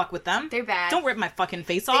 I don't fuck with them. They're bad. Don't rip my fucking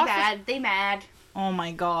face They off. bad. They mad. Oh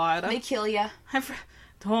my god. They kill ya.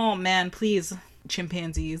 Oh man, please.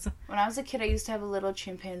 Chimpanzees. When I was a kid, I used to have a little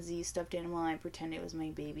chimpanzee stuffed animal, and I pretended it was my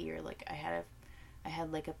baby, or like I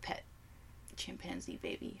had like a pet chimpanzee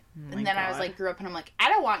baby. Oh And then I was like, grew up, and I'm like, I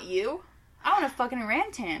don't want you. I want a fucking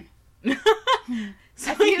orangutan.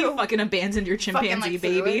 So you fucking abandoned your chimpanzee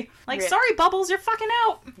threw baby. it. Like, Rip. sorry, Bubbles, you're fucking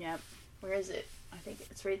out. Yep. Where is it? I think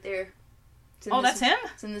it's right there. That's him?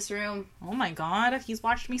 It's in this room. Oh my god, he's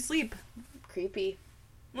watched me sleep. Creepy.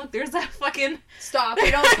 Look, there's that fucking... Stop, we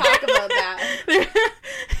don't talk about that.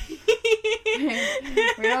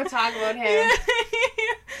 We don't talk about him.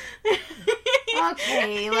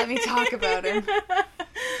 Okay, let me talk about him.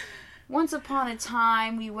 Once upon a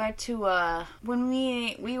time, we went to, when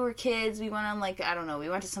we were kids, we went on, like, I don't know, we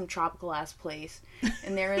went to some tropical-ass place.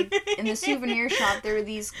 And there, in the souvenir shop, there were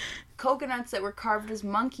these coconuts that were carved as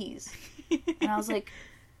monkeys. And I was like,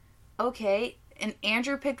 okay. And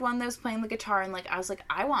Andrew picked one that was playing the guitar, and, like, I was like,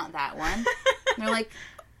 I want that one. And they're like,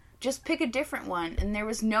 just pick a different one. And there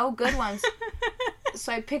was no good ones.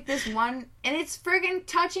 So I picked this one, and it's friggin'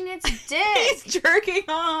 touching its dick. He's jerking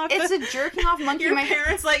off. It's a jerking off monkey. Your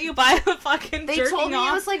parents let you buy a fucking They jerking told me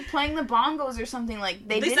off? it was like playing the bongos or something. Like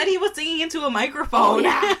They said he was singing into a microphone. Oh,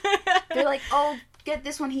 yeah. They're like, oh, get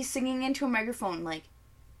this one. He's singing into a microphone. Like,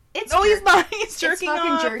 it's no, he's not. He's jerking it's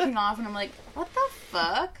fucking off. jerking off, and I'm like, what the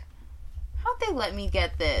fuck? How'd they let me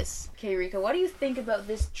get this? Okay, Rika, what do you think about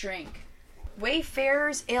this drink?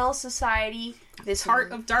 Wayfarer's Ale Society. This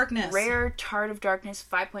Tart of Darkness. Rare Tart of Darkness,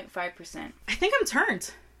 5.5%. I think I'm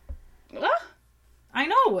turned. What? I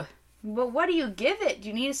know. But what do you give it? Do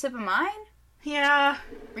you need a sip of mine? Yeah.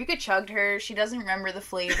 Rika chugged her. She doesn't remember the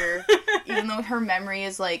flavor, even though her memory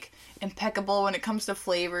is, like, impeccable when it comes to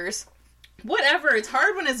flavors. Whatever. It's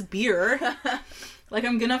hard when it's beer. Like,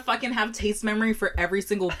 I'm gonna fucking have taste memory for every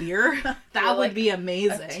single beer. That would be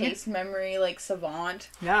amazing. A taste memory, like, savant.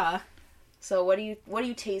 Yeah. So what do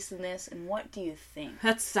you taste in this, and what do you think?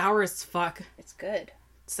 That's sour as fuck. It's good.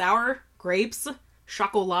 Sour, grapes,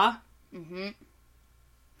 chocolat. Mm-hmm.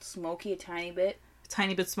 Smoky a tiny bit.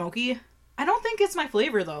 Tiny bit smoky. I don't think it's my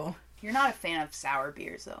flavor, though. You're not a fan of sour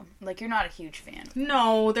beers, though. Like, you're not a huge fan.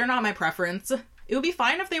 No, they're not my preference. It would be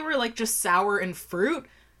fine if they were, like, just sour and fruit.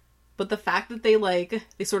 But the fact that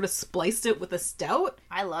they sort of spliced it with a stout.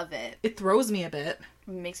 I love it. It throws me a bit.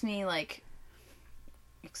 It makes me, like,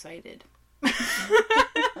 excited.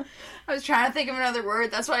 I was trying to think of another word.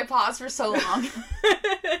 That's why I paused for so long.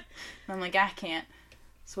 I'm like, I can't.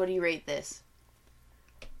 So what do you rate this?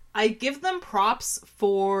 I give them props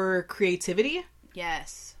for creativity.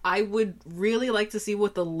 Yes. I would really like to see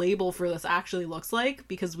what the label for this actually looks like,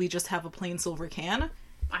 because we just have a plain silver can.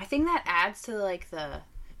 I think that adds to, like, the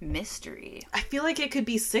mystery. I feel like it could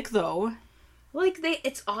be sick, though. Like,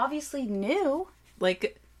 it's obviously new.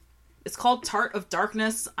 Like, it's called Tart of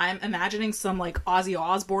Darkness. I'm imagining some, like, Ozzy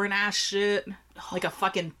Osbourne-ass shit. Like a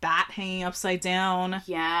fucking bat hanging upside down.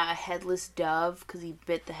 Yeah, a headless dove, because he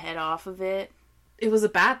bit the head off of it. It was a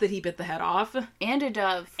bat that he bit the head off. And a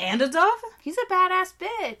dove. And a dove? He's a badass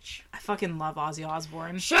bitch. I fucking love Ozzy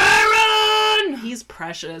Osbourne. Sharon! He's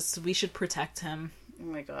precious. We should protect him. Oh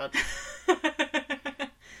my god.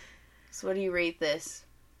 So what do you rate this?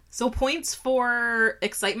 So points for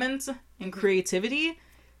excitement and creativity.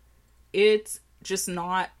 It's just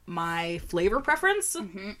not my flavor preference.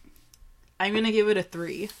 Mm-hmm. I'm gonna give it a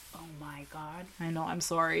 3. Oh my god. I know, I'm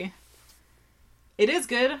sorry. It is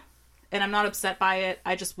good, and I'm not upset by it.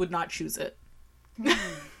 I just would not choose it.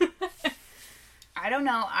 I don't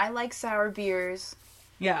know. I like sour beers.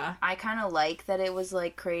 Yeah. I kind of like that it was,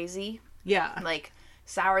 like, crazy. Yeah. Like,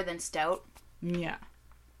 sour than stout. Yeah.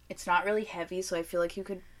 It's not really heavy, so I feel like you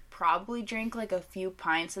could probably drink, like, a few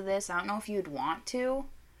pints of this. I don't know if you'd want to.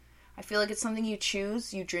 I feel like it's something you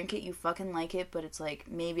choose, you drink it, you fucking like it, but it's like,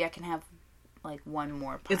 maybe I can have, like, one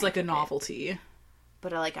more pint. It's like a of it. novelty.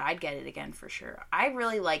 But, like, I'd get it again for sure. I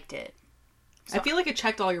really liked it. So I feel like it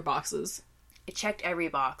checked all your boxes. It checked every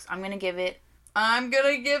box. I'm gonna give it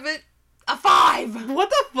a 5! What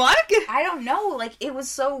the fuck? I don't know. Like, it was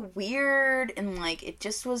so weird, and, like, it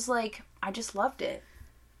just was, like, I just loved it.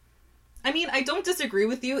 I mean, I don't disagree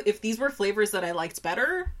with you. If these were flavors that I liked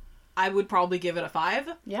better, I would probably give it a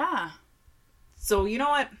 5. Yeah. So, you know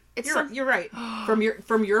what? It's you're right. From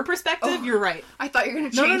your perspective, you're right. I thought you were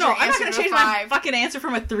gonna No. change I'm your not answer gonna to a change 5. my fucking answer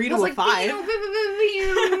from a 3 to I was a like, 5. pew, pew, pew,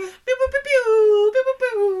 pew, pew. Pew, pew, pew,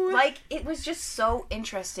 pew. Like, it was just so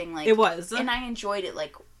interesting. Like, It was. and I enjoyed it.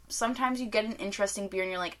 Like, sometimes you get an interesting beer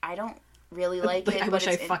and you're like, I don't really like it. I but wish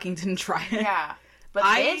I it's fucking didn't try it. Yeah. But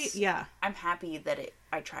yeah. I'm happy that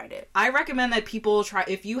I tried it. I recommend that people try,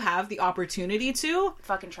 if you have the opportunity to,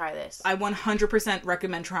 Fucking try this. I 100%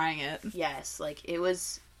 recommend trying it. Yes, like, it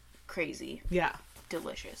was crazy. Yeah.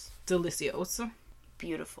 Delicious. Delicios.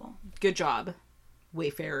 Beautiful. Good job,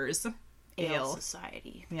 Wayfarers. Ale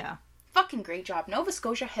Society. Yeah. Fucking great job. Nova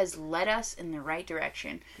Scotia has led us in the right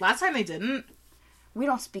direction. Last time they didn't. We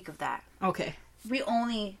don't speak of that. Okay. We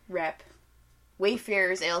only rep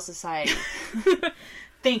Wayfarers Ale Society.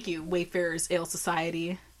 Thank you, Wayfarers Ale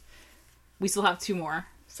Society. We still have 2 more.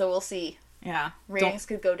 So we'll see. Yeah. Ratings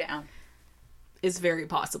could go down. It's very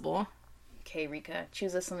possible. Okay, Rika,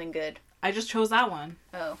 choose us something good. I just chose that one.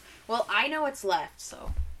 Oh. Well, I know what's left,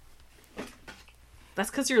 so. That's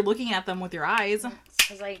because you're looking at them with your eyes. It's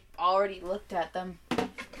because I already looked at them.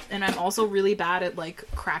 And I'm also really bad at, like,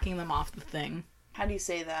 cracking them off the thing. How do you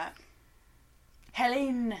say that?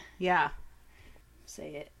 Helen. Yeah.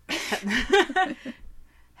 Say it.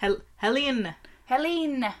 Helene.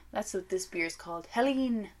 Helene. That's what this beer is called.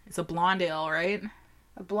 Helene. It's a blonde ale, right?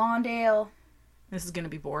 A blonde ale. This is gonna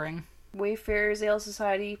be boring. Wayfarers Ale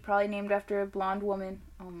Society, probably named after a blonde woman.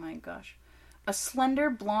 Oh my gosh. A slender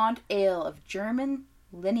blonde ale of German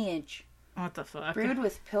lineage. What the fuck? Brewed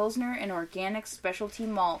with Pilsner and organic specialty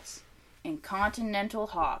malts and continental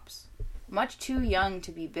hops. Much too young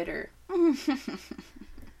to be bitter.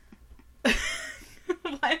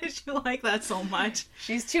 Why did you like that so much?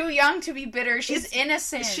 She's too young to be bitter. She's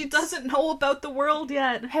innocent. She doesn't know about the world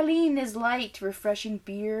yet. Helene is light, refreshing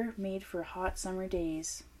beer made for hot summer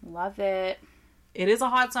days. Love it. It is a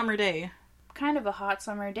hot summer day. Kind of a hot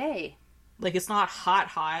summer day. Like, it's not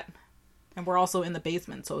hot. And we're also in the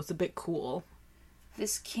basement, so it's a bit cool.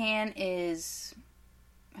 This can has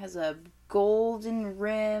a golden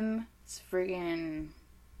rim. It's friggin'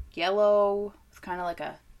 yellow. It's kind of like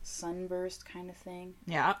a sunburst kind of thing.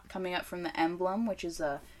 Yeah. Coming up from the emblem, which is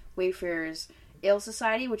a Wayfarers Ale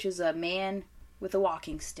Society, which is a man with a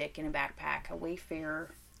walking stick and a backpack, a wayfarer.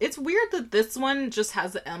 It's weird that this one just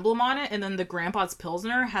has the emblem on it, and then the Grandpa's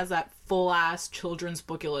Pilsner has that full-ass children's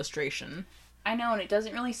book illustration. I know, and it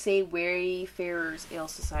doesn't really say Wayfarers Ale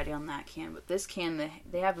Society on that can, but this can,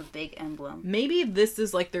 they have a big emblem. Maybe this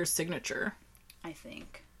is like their signature. I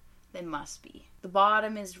think. They must be. The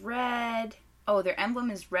bottom is red. Oh, their emblem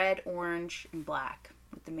is red, orange, and black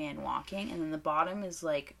with the man walking. And then the bottom is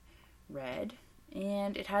like red.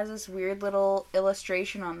 And it has this weird little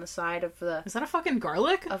illustration on the side of Is that a fucking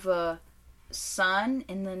garlic? of a sun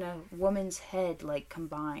and then a woman's head like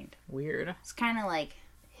combined. Weird. It's kind of like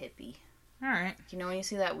hippie. Alright. You know when you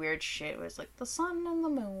see that weird shit where it's like the sun and the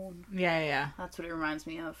moon? Yeah. That's what it reminds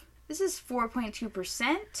me of. This is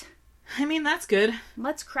 4.2%. I mean, that's good.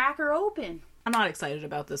 Let's crack her open. I'm not excited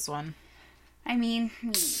about this one. I mean, me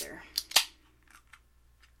neither.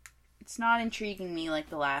 It's not intriguing me like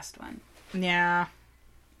the last one. Yeah.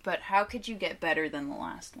 But how could you get better than the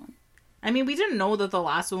last one? I mean, we didn't know that the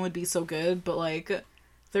last one would be so good, but, like,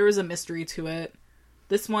 there was a mystery to it.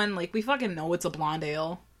 This one, like, we fucking know it's a blonde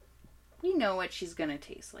ale. You know what she's gonna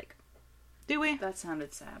taste like. Do we? That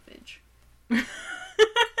sounded savage.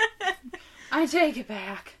 I take it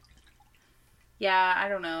back. Yeah, I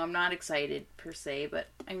don't know. I'm not excited, per se, but,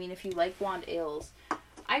 I mean, if you like blonde ales...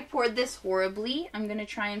 I poured this horribly. I'm gonna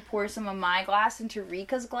try and pour some of my glass into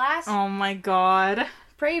Rika's glass. Oh my god.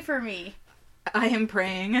 Pray for me. I am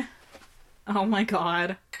praying. Oh my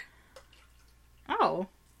god. Oh.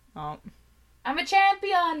 I'm a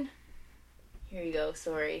champion! Here you go,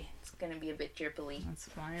 sorry. It's gonna be a bit drippily. That's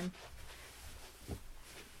fine.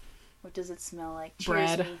 What does it smell like?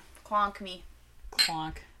 Bread. Cheers me. Clonk me.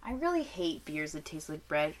 Clonk. I really hate beers that taste like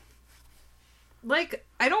bread. Like,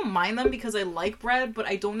 I don't mind them because I like bread, but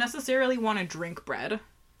I don't necessarily want to drink bread.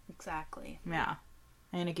 Exactly. Yeah.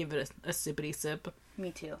 I'm gonna give it a sippity sip. Me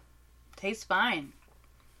too. Tastes fine.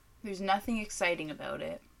 There's nothing exciting about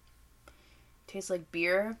it. Tastes like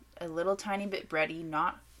beer, a little tiny bit bready,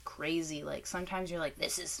 not crazy. Like, sometimes you're like,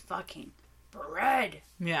 this is fucking bread.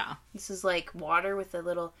 Yeah. This is like water with a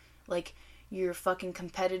little, like, you're a fucking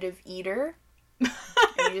competitive eater.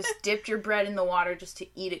 And you just dipped your bread in the water just to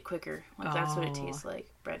eat it quicker. Like, that's what it tastes like.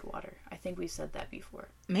 Bread water. I think we've said that before.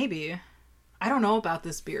 Maybe. I don't know about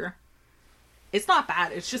this beer. It's not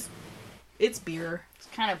bad. It's just... It's beer. It's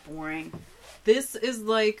kind of boring. This is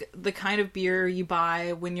like the kind of beer you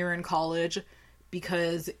buy when you're in college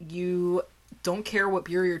because you don't care what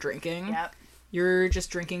beer you're drinking. Yep. You're just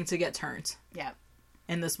drinking to get turned. Yep.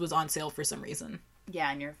 And this was on sale for some reason.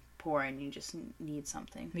 Yeah, and you're poor and you just need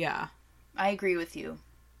something. Yeah. I agree with you.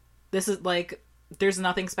 This is like, there's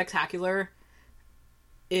nothing spectacular.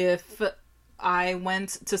 If I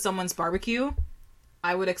went to someone's barbecue,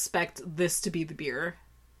 I would expect this to be the beer.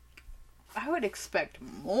 I would expect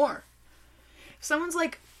more. If someone's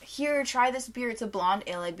like, here, try this beer, it's a blonde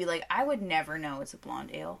ale, I'd be like, I would never know it's a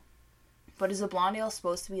blonde ale. But is a blonde ale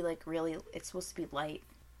supposed to be like really, it's supposed to be light.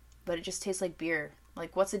 But it just tastes like beer.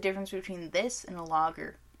 Like, what's the difference between this and a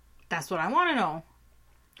lager? That's what I want to know.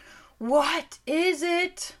 What is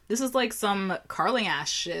it? This is like some Carling ass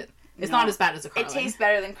shit. It's not as bad as a Carling. It tastes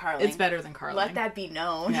better than Carling. It's better than Carling. Let that be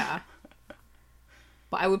known. Yeah.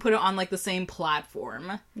 But I would put it on like the same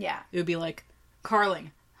platform. Yeah. It would be like Carling,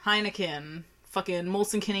 Heineken, fucking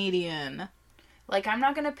Molson Canadian. Like, I'm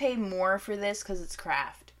not gonna pay more for this because it's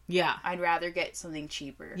craft. Yeah. I'd rather get something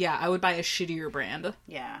cheaper. Yeah, I would buy a shittier brand.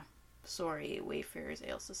 Yeah. Sorry, Wayfarers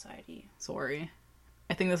Ale Society. Sorry.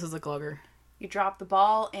 I think this is a glugger. You dropped the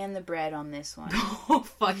ball and the bread on this one. Oh,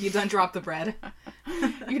 fuck, you done dropped the bread.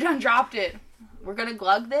 You done dropped it. We're gonna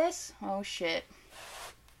glug this? Oh, shit.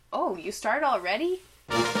 Oh, you start already?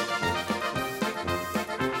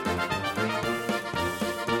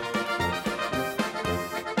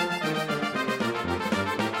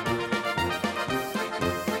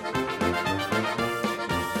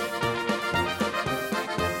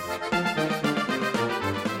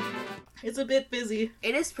 It's a bit fizzy.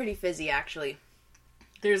 It is pretty fizzy, actually.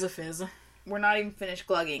 There's a fizz. We're not even finished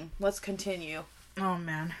glugging. Let's continue. Oh,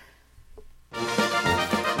 man.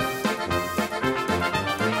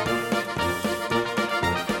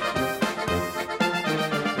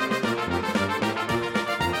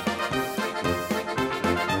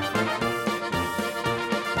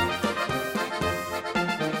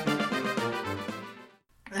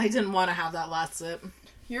 I didn't want to have that last sip.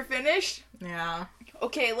 You're finished? Yeah.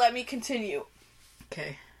 Okay, let me continue.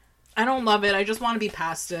 Okay. I don't love it. I just want to be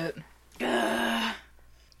past it. Ugh.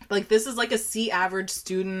 Like, this is like a C average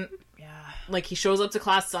student. Yeah. Like, he shows up to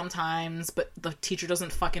class sometimes, but the teacher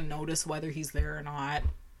doesn't fucking notice whether he's there or not.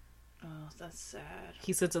 Oh, that's sad.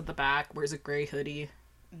 He sits at the back, wears a gray hoodie.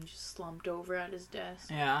 And just slumped over at his desk.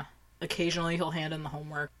 Yeah. Occasionally he'll hand in the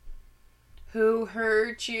homework. Who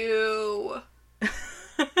hurt you?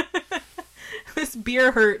 This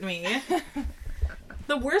beer hurt me.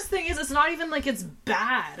 The worst thing is, it's not even like it's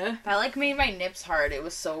bad. That, like, made my nips hard. It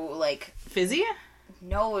was so, like... Fizzy?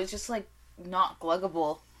 No, it was just, like, not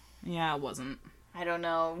gluggable. Yeah, it wasn't. I don't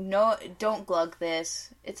know. No, don't glug this.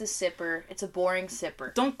 It's a sipper. It's a boring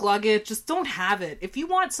sipper. Don't glug it. Just don't have it. If you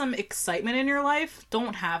want some excitement in your life,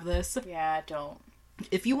 don't have this. Yeah, don't.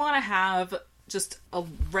 If you want to have just a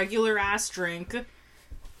regular ass drink...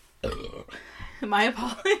 My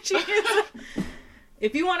apologies.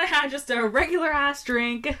 If you want to have just a regular ass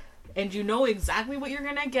drink and you know exactly what you're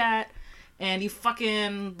gonna get and you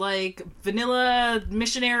fucking like vanilla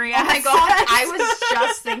missionary ass. Oh my god, I was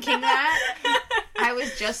just thinking that. I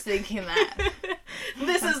was just thinking that.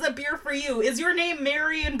 This is the beer for you. Is your name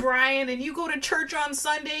Mary and Brian and you go to church on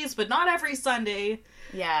Sundays, but not every Sunday?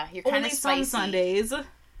 Yeah, you're kind Only of spicy. some Sundays.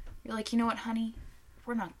 You're like, you know what, honey?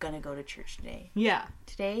 We're not gonna go to church today. Yeah.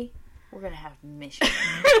 Today, we're gonna have mission.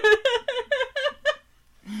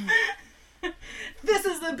 This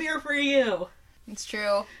is the beer for you. It's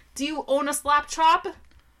true. Do you own a slap chop?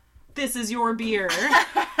 This is your beer.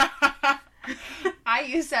 I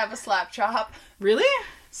used to have a slap chop. Really?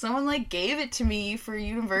 Someone, like, gave it to me for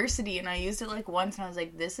university, and I used it, like, once, and I was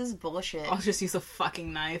like, this is bullshit. I'll just use a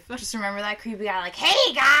fucking knife. Just remember that creepy guy, like,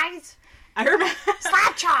 hey, guys! I remember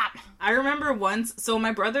Slap chop! I remember once, so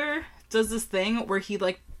my brother does this thing where he,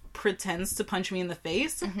 like, pretends to punch me in the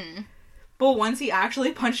face. Mm-hmm. But once he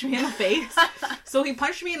actually punched me in the face. So he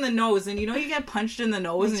punched me in the nose, and you know you get punched in the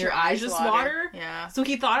nose and your eyes just water? Yeah. So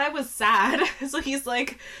he thought I was sad. So he's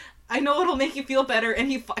like, I know it'll make you feel better, and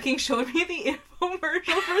he fucking showed me the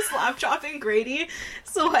infomercial for Slap Chop and Grady,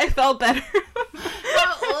 so I felt better.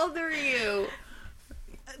 How old are you?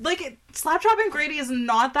 Like, Slap Chop and Grady is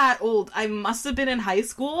not that old. I must have been in high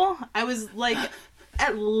school. I was, like,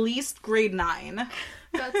 at least grade 9.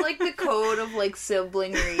 That's like the code of, like,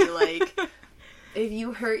 sibling-y, like, if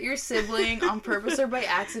you hurt your sibling on purpose or by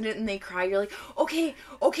accident and they cry, you're like, okay,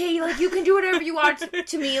 like, you can do whatever you want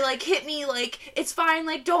to me, like, hit me, like, it's fine,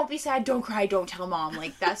 like, don't be sad, don't cry, don't tell mom,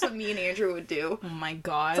 like, that's what me and Andrew would do. Oh my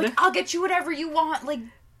god. It's like, I'll get you whatever you want, like,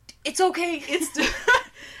 it's okay.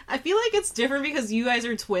 I feel like it's different because you guys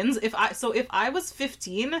are twins. If I was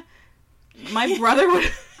 15, my brother would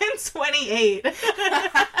have been 28.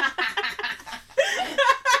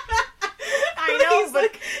 I know,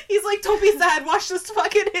 he's like, don't be sad, watch this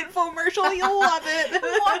fucking infomercial, you'll love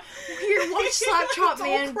it. Watch Slap Chop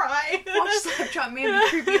Man. Don't cry. Watch Slap Chop Man be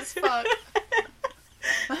creepy as fuck.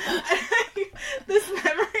 This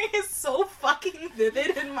memory is so fucking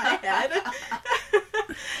vivid in my head.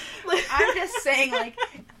 Like, I'm just saying, like,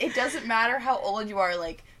 it doesn't matter how old you are,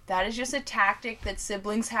 like, that is just a tactic that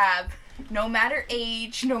siblings have. No matter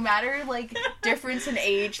age, no matter, like, difference in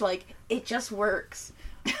age, like, it just works.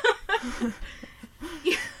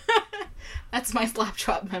 That's my Slap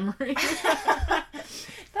Chop memory.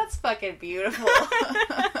 That's fucking beautiful.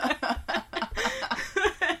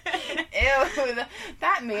 Ew,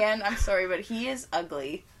 that man, I'm sorry, but he is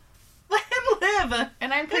ugly. Let him live.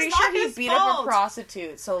 And I'm pretty It's sure not he his beat fault. up a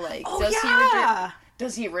prostitute, so, like, Oh, does yeah.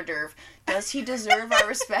 he deserve our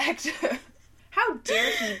respect? How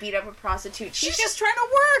dare he beat up a prostitute? She's just trying to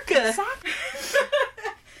work. Exactly.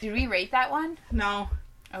 Did we rate that one? No.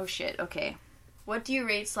 Oh shit, okay. What do you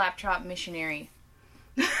rate Slap Chop Missionary?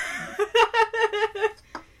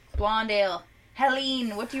 Blondale.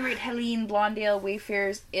 Helene. What do you rate Helene Blondale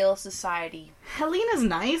Wayfarer's Ale Society? Helene is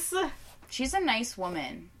nice. She's a nice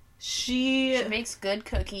woman. She makes good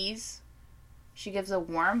cookies. She gives a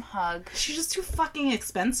warm hug. She's just too fucking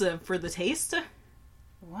expensive for the taste.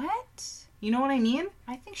 What? You know what I mean?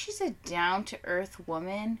 I think she's a down-to-earth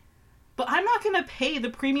woman. But I'm not gonna pay the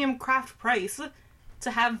premium craft price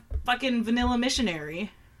to have fucking Vanilla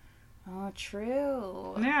Missionary. Oh,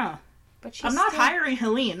 true. Yeah. But she's I'm not still hiring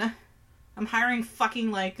Helene. I'm hiring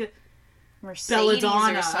fucking, like, Mercedes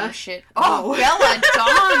Belladonna. or some shit. Oh. Oh,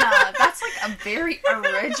 Belladonna! That's like a very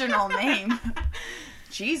original name.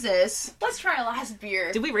 Jesus. Let's try a last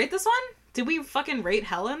beer. Did we rate this one? Did we fucking rate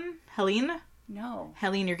Helene? No.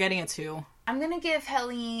 Helene, you're getting a 2. I'm gonna give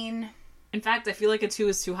Helene... In fact, I feel like a 2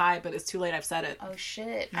 is too high, but it's too late I've said it. Oh,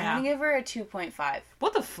 shit. Yeah. I'm gonna give her a 2.5.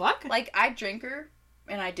 What the fuck? Like, I drink her,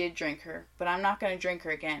 and I did drink her, but I'm not gonna drink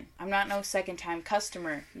her again. I'm not no second-time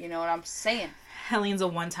customer. You know what I'm saying? Helene's a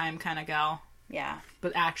one-time kind of gal. Yeah.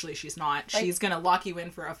 But actually, she's not. Like, she's gonna lock you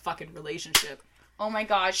in for a fucking relationship. Oh my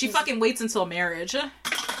god. She fucking waits until marriage.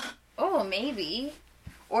 Oh, maybe.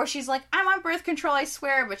 Or she's like, I'm on birth control, I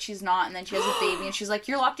swear, but she's not, and then she has a baby, and she's like,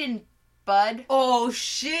 you're locked in, bud. Oh,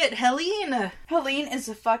 shit, Helene. Helene is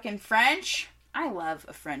a fucking French. I love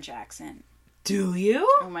a French accent. Do you?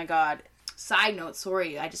 Oh my god. Side note,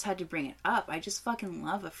 sorry, I just had to bring it up. I just fucking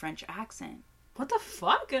love a French accent. What the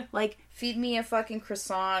fuck? Like, feed me a fucking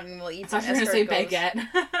croissant and we'll eat I some thought you were gonna say escargots.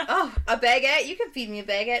 baguette. Oh, a baguette? You can feed me a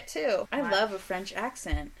baguette too. I Wow. love a French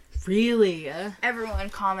accent. Really? Everyone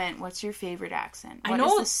comment, what's your favorite accent? I What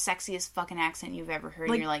know- is the sexiest fucking accent you've ever heard?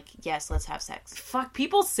 Like- And you're like, yes, let's have sex. Fuck,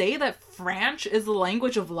 people say that French is the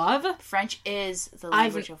language of love. French is the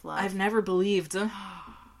language of love. I've never believed.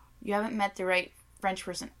 You haven't met the right French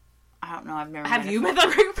person. I don't know, I've never Have met you a met the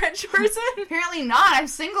right French person? Apparently not. I'm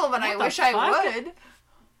single, but I What the wish I fuck? would.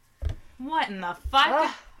 What in the fuck?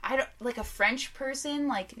 Ugh, I don't like a French person,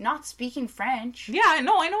 like not speaking French. Yeah, I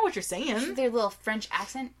know what you're saying. Their little French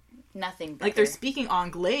accent, nothing better. Like they're speaking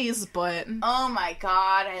Anglaise, but Oh my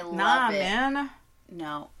god, I love nah, it. man.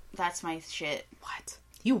 No, that's my shit. What?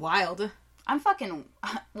 You wild. I'm fucking.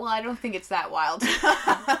 Well, I don't think it's that wild.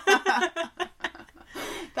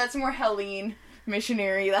 That's more Helene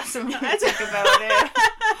missionary. That's what I think about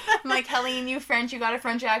it. I'm like, Helene, you French, you got a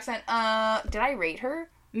French accent. Did I rate her?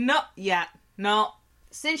 No, yeah, no.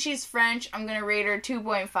 Since she's French, I'm gonna rate her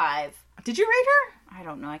 2.5. Did you rate I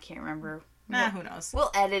don't know, I can't remember. her? Nah, who knows?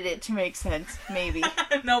 We'll edit it to make sense, maybe.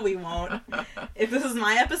 No, we won't. If this is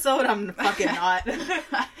my episode, I'm fucking not.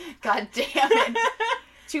 God damn it.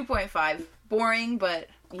 2.5. Boring, but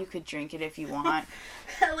you could drink it if you want.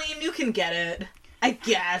 Helene, you can get it. I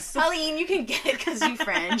guess. Helene, you can get it because you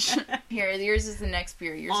French. Here, yours is the next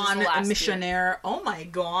beer. Yours is On the last beer. Missionaire. Oh my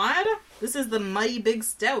god. This is the Mighty Big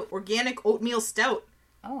Stout. Organic oatmeal stout.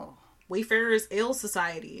 Oh, Wayfarer's Ale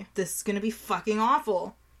Society. This is gonna be fucking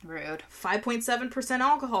awful. rude. 5.7%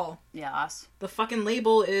 alcohol. Yes. The fucking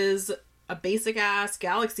label is a basic ass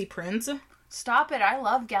galaxy print. Stop it. I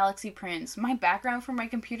love Galaxy prints. My background for my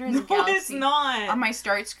computer is a No, Galaxy. it's not. On my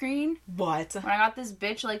start screen, What? when I got this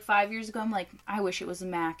bitch like 5 years ago, I'm like, I wish it was a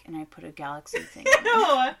Mac, and I put a Galaxy thing.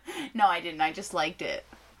 No. No, I didn't. I just liked it.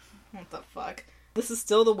 What the fuck? This is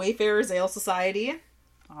still the Wayfarer's Ale Society.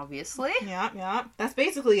 Obviously. Yeah. That's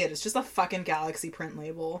basically it. It's just a fucking galaxy print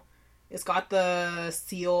label. It's got the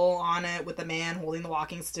seal on it with the man holding the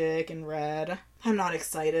walking stick in red. I'm not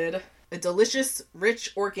excited. A delicious,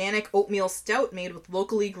 rich, organic oatmeal stout made with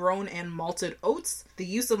locally grown and malted oats. The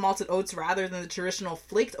use of malted oats rather than the traditional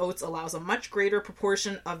flaked oats allows a much greater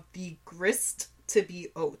proportion of the grist to be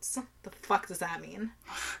oats. The fuck does that mean?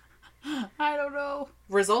 I don't know.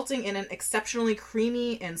 Resulting in an exceptionally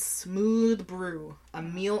creamy and smooth brew. A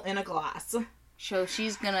meal in a glass. So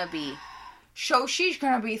she's gonna be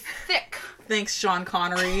thick. Thanks, Sean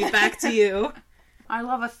Connery. Back to you. I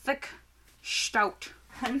love a thick stout.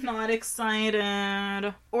 I'm not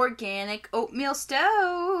excited. Organic oatmeal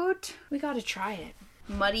stout. We gotta try it.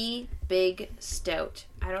 Muddy Big Stout.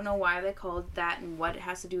 I don't know why they called that and what it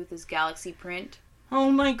has to do with this galaxy print.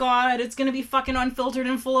 Oh my god, it's gonna be fucking unfiltered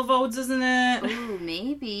and full of oats, isn't it? Ooh,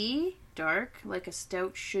 maybe. Dark, like a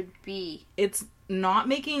stout should be. It's not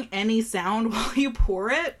making any sound while you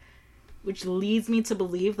pour it, which leads me to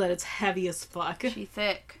believe that it's heavy as fuck. She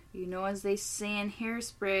thick. You know, as they say in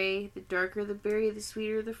Hairspray, the darker the berry, the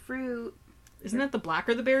sweeter the fruit. Isn't it the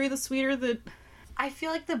blacker the berry, the sweeter the... I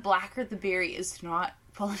feel like the blacker the berry is not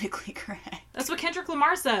politically correct. That's what Kendrick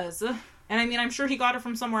Lamar says. And I mean, I'm sure he got it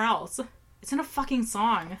from somewhere else. It's in a fucking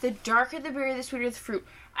song. The darker the berry, the sweeter the fruit.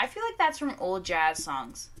 I feel like that's from old jazz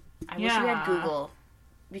songs. I wish we had Google.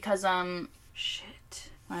 Because, shit.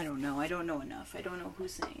 I don't know. I don't know enough. I don't know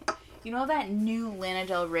who's saying it. You know that new Lana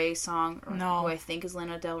Del Rey song? No. Who I think is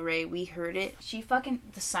Lana Del Rey. We heard it. She fucking...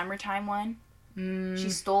 The Summertime one. Mm. She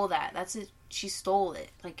stole that. That's it. She stole it.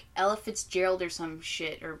 Like Ella Fitzgerald or some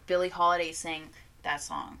shit. Or Billie Holiday sang that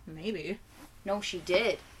song. Maybe. No, she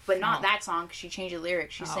did. But not that song, because she changed the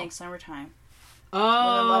lyrics. She sang Summertime.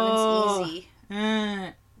 Oh. Loving's easy.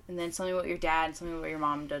 Mm. And then something about your dad and something about your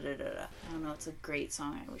mom. Da da da da. I don't know. It's a great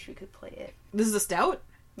song. I wish we could play it. This is a stout?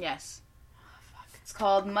 Yes. It's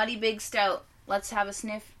called Muddy Big Stout. Let's have a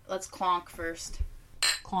sniff. Let's clonk first.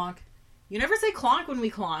 Clonk. You never say clonk when we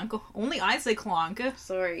clonk. Only I say clonk.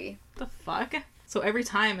 Sorry. The fuck? So every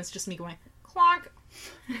time it's just me going, clonk.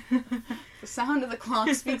 The sound of the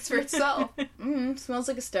clonk speaks for itself. Smells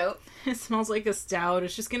like a stout. It smells like a stout.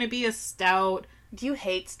 It's just gonna be a stout. Do you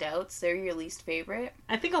hate stouts? They're your least favorite?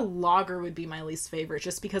 I think a lager would be my least favorite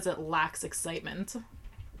just because it lacks excitement.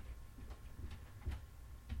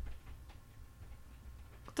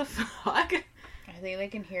 What the fuck? I think they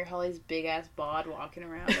can hear Holly's big ass bod walking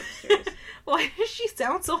around upstairs. Why does she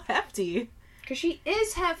sound so hefty? Because she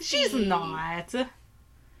is hefty. She's not.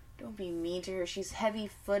 Don't be mean to her. She's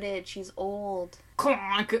heavy-footed. She's old.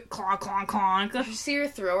 Clonk, clonk, clonk, clonk. Did you see her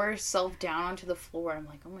throw herself down onto the floor? I'm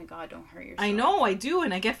like, oh my god, don't hurt yourself. I know, I do,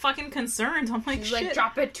 and I get fucking concerned. I'm like, She's shit. like,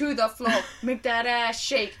 drop it to the floor. Make that ass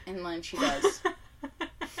shake. And then she does.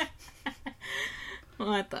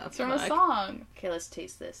 What the It's fuck? from a song. Okay, let's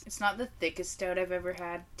taste this. It's not the thickest stout I've ever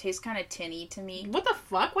had. Tastes kind of tinny to me. What the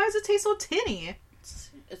fuck? Why does it taste so tinny?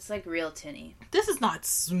 It's like real tinny. This is not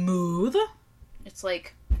smooth. It's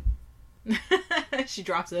like... She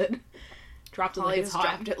drops it. Dropped it Holly like it's just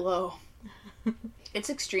hot. dropped it low. It's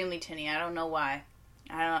extremely tinny. I don't know why.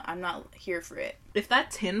 I'm not here for it. If that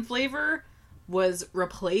tin flavor was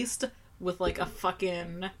replaced with like a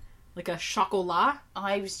fucking... like a chocolat.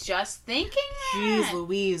 I was just thinking Jeez that.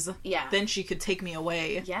 Louise. Yeah. Then she could take me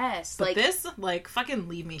away. Yes. But like this, like, fucking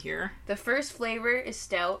leave me here. the first flavor is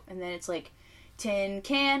stout, and then it's like tin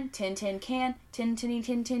can, tin tin can, tin tinny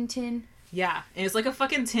tin tin tin. Yeah. And it's like a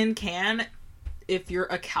fucking tin can if you're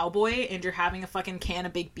a cowboy and you're having a fucking can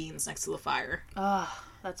of baked beans next to the fire. Ugh,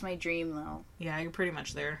 that's my dream though. Yeah, you're pretty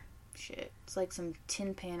much there. Shit. It's like some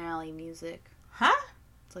Tin Pan Alley music. Huh?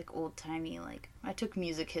 It's like old timey, like I took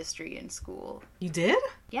music history in school. You did?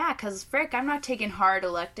 Yeah, cause frick, I'm not taking hard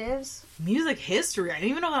electives. Music history. I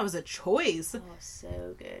didn't even know that was a choice. Oh,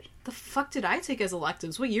 so good. The fuck did I take as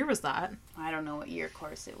electives? What year was that? I don't know what year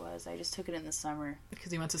course it was. I just took it in the summer.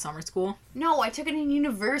 Because you went to summer school? No, I took it in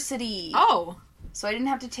university. Oh. So I didn't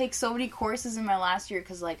have to take so many courses in my last year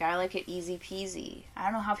because, like, I like it easy peasy. I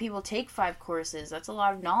don't know how people take 5 courses. That's a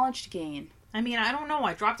lot of knowledge to gain. I mean, I don't know.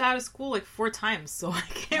 I dropped out of school like 4 times, so I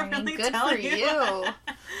can't really good tell for you. you.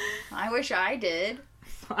 I wish I did.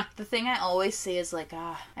 The thing I always say is, like,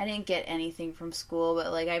 I didn't get anything from school,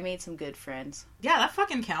 but, like, I made some good friends. Yeah, that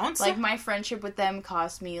fucking counts. Like, my friendship with them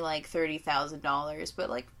cost me, like, $30,000, but,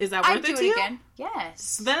 like, is that worth I'd do it to it you? again.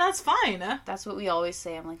 Yes. Then that's fine. That's what we always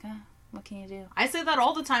say. I'm like, what can you do? I say that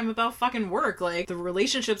all the time about fucking work. Like, the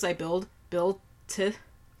relationships I built, Builted.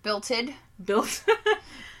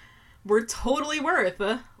 were totally worth.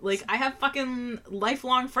 Like, I have fucking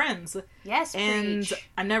lifelong friends. Yes, And preach.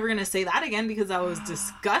 I'm never gonna say that again because that was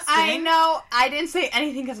disgusting. I know. I didn't say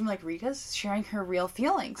anything because I'm like, Rita's sharing her real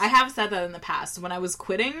feelings. I have said that in the past. When I was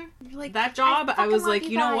quitting You're like, that job, I fucking was love like,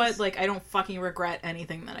 you know guys. what? Like, I don't fucking regret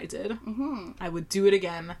anything that I did. Mm-hmm. I would do it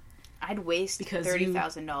again. I'd waste Because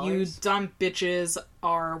 $30,000. you dumb bitches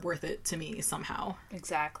are worth it to me somehow.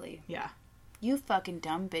 Exactly. Yeah. You fucking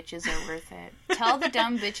dumb bitches are worth it. Tell the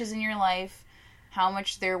dumb bitches in your life how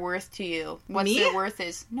much they're worth to you. What Me? their worth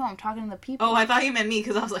is. No, I'm talking to the people. Oh, I thought you meant me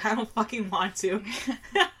because I was like, I don't fucking want to.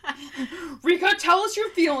 Rika, tell us your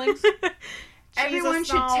feelings. Everyone Jesus,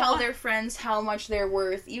 should no. tell their friends how much they're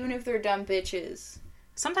worth, even if they're dumb bitches.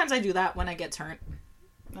 Sometimes I do that when I get turned.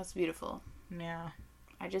 That's beautiful. Yeah.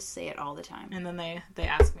 I just say it all the time. And then they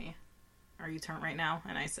ask me, are you turned right now?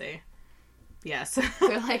 And I say, yes.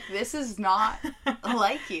 They're like, this is not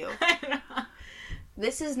like you. I know.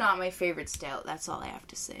 This is not my favorite stout. That's all I have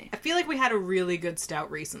to say. I feel like we had a really good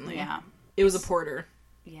stout recently. Yeah. It was a porter.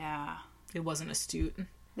 Yeah. It wasn't astute.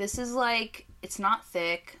 This is like, it's not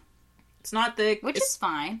thick, It's not thick. which it's, is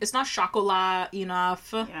fine. It's not chocolat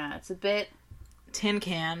enough. Yeah, it's a bit... Tin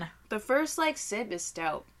can. The first, like, sip is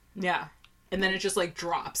stout. Yeah. and then it just, like,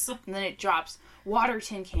 drops. And then it drops. Water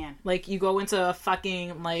tin can. Like, you go into a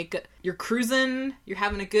fucking, like, you're cruising, you're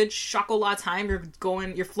having a good chocolat time,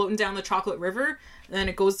 you're floating down the chocolate river, and then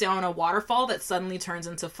it goes down a waterfall that suddenly turns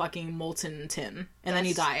into fucking molten tin. And then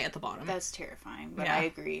you die at the bottom. That's terrifying, but I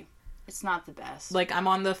agree. It's not the best. Like, I'm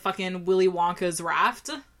on the fucking Willy Wonka's raft.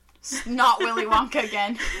 Not Willy Wonka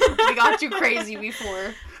again. We got you crazy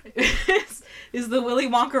before. Is the Willy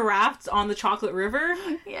Wonka raft on the chocolate river?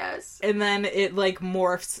 Yes. And then it, like,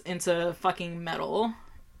 morphs into fucking metal.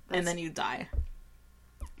 And then you die.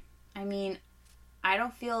 I mean, I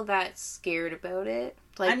don't feel that scared about it.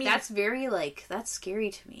 Like, I mean, that's very, like, that's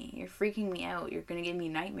scary to me. You're freaking me out. You're gonna give me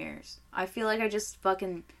nightmares. I feel like I just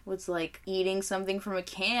fucking was, like, eating something from a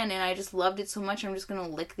can, and I just loved it so much, I'm just gonna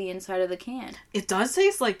lick the inside of the can. It does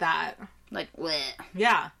taste like that. Like, bleh.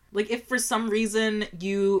 Yeah. Like, if for some reason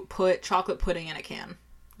you put chocolate pudding in a can.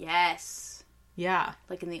 Yes. Yeah.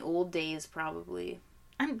 Like in the old days, probably.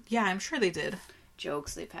 I'm sure they did.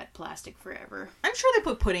 Jokes, they've had plastic forever. I'm sure they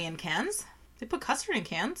put pudding in cans. They put custard in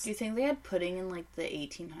cans. Do you think they had pudding in, like, the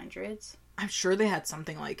 1800s? I'm sure they had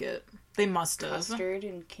something like it. They must have. Custard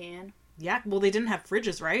in can? Yeah, well, they didn't have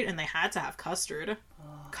fridges, right? And they had to have custard.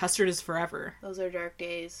 Oh. Custard is forever. Those are dark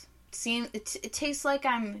days. It tastes like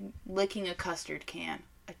I'm licking a custard can.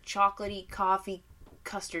 A chocolatey coffee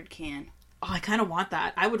custard can. Oh, I kind of want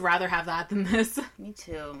that. I would rather have that than this. Me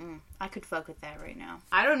too. I could fuck with that right now.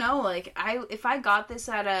 I don't know, like, if I got this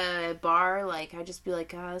at a bar, like, I'd just be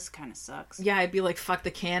like, oh, this kind of sucks. Yeah, I'd be like, fuck, the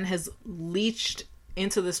can has leached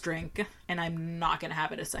into this drink, and I'm not gonna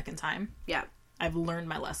have it a second time. Yeah. I've learned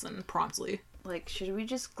my lesson promptly. Like, should we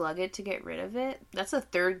just glug it to get rid of it? That's the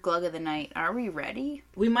third glug of the night. Are we ready?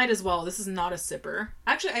 We might as well. This is not a sipper.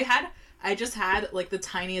 Actually, I just had, like, the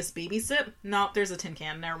tiniest baby sip. No, there's a tin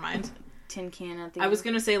can. Never mind. Tin can at the I was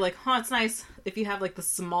gonna say, like, it's nice if you have, like, the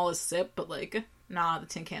smallest sip, but, like, nah, the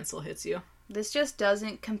tin can still hits you. This just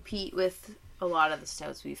doesn't compete with a lot of the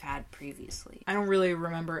stouts we've had previously. I don't really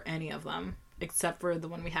remember any of them, except for the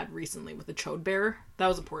one we had recently with the Chode Bear. That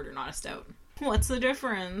was a porter, not a stout. What's the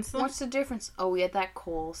difference? What's the difference? Oh, we had that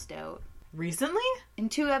Cole stout. Recently? In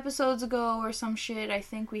 2 episodes ago or some shit, I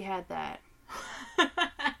think we had that.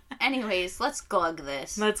 Anyways, let's glug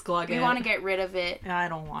this. Let's glug it. We want to get rid of it. I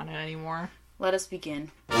don't want it anymore. Let us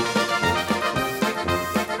begin.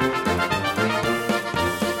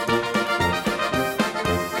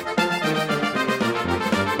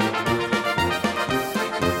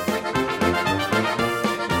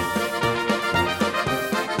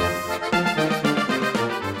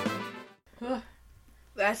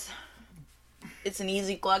 It's an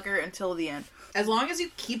easy glugger until the end. As long as you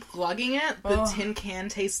keep glugging it, the tin can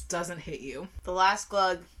taste doesn't hit you. The last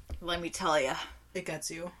glug, let me tell you. It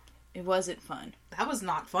gets you. It wasn't fun. That was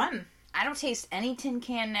not fun. I don't taste any tin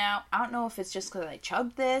can now. I don't know if it's just because I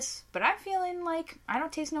chugged this, but I'm feeling like I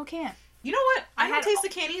don't taste no can. You know what? I don't taste the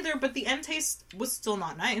can either, but the end taste was still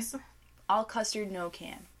not nice. All custard, no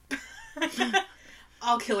can.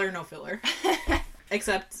 All killer, no filler.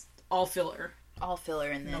 Except all filler. All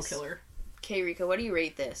filler in this. No killer. Okay, Rika, what do you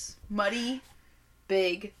rate this? Muddy,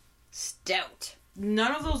 big, stout.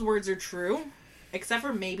 None of those words are true, except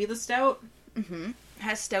for maybe the stout. Mm-hmm.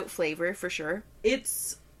 Has stout flavor, for sure.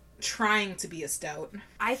 It's trying to be a stout.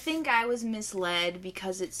 I think I was misled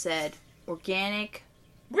because it said organic.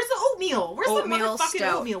 Where's the oatmeal? Where's the motherfucking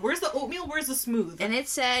stout. oatmeal? Where's the oatmeal? Where's the smooth? And it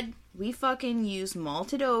said, we fucking use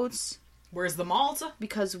malted oats. Where's the malt?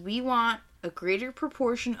 Because we want a greater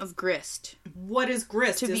proportion of grist. What is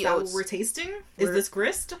grist? Is that what we're tasting? Is this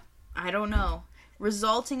grist? I don't know.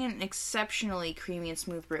 Resulting in an exceptionally creamy and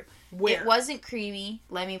smooth brew. Where? It wasn't creamy.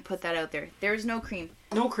 Let me put that out there. There was no cream.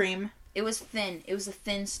 No cream. It was thin. It was a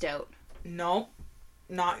thin stout. No.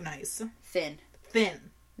 Not nice. Thin. Thin.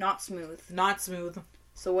 Not smooth. Not smooth.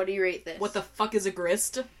 So what do you rate this? What the fuck is a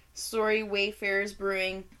grist? Sorry, Wayfarers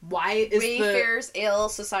Brewing. Wayfarers Ale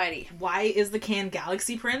Society. Why is the can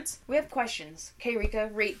Galaxy print? We have questions. Okay, Rika,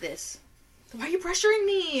 rate this. Why are you pressuring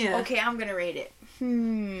me? Okay, I'm gonna rate it.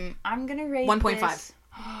 I'm gonna rate 1.5.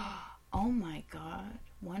 Oh my god.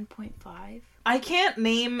 1.5? I can't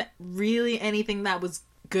name really anything that was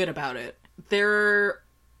good about it. There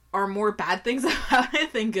are more bad things about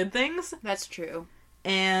it than good things. That's true.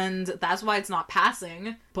 And that's why it's not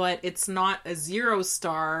passing, but it's not a 0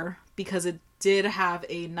 star because it did have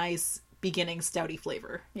a nice beginning stouty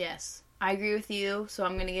flavor. Yes. I agree with you, so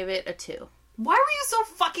I'm gonna give it a 2. Why were you so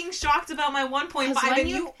fucking shocked about my 1.5 and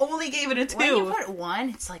you only gave it a 2? When you put 1,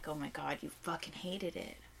 it's like, oh my god, you fucking hated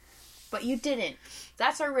it. But you didn't.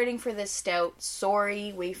 That's our rating for this stout.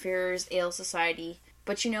 Sorry, Wayfarers Ale Society.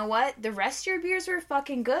 But you know what? The rest of your beers were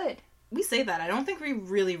fucking good. We say that. I don't think we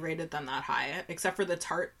really rated them that high, except for the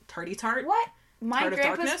tarty tart. What? My Tart of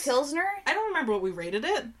grandpa's Darkness? Pilsner? I don't remember what we rated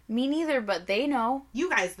it. Me neither, but they know. You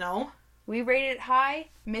guys know. We rated it high.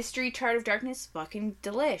 Mystery Tart of Darkness, fucking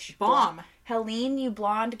delish. Bomb. Helene, you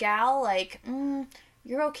blonde gal, like,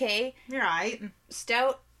 you're okay. You're right.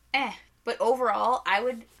 Stout, But overall, I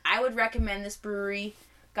would recommend this brewery,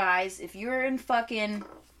 guys. If you're in fucking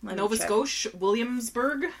Nova Scotia,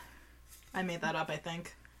 Williamsburg. I made that up, I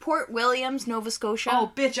think. Port Williams, Nova Scotia.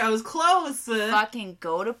 Oh, bitch, I was close. Fucking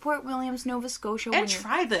go to Port Williams, Nova Scotia, and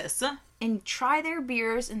try this. And try their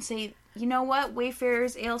beers and say, you know what,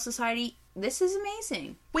 Wayfarers Ale Society, this is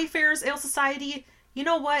amazing. Wayfarers Ale Society, you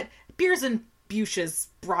know what? Beers and Bushes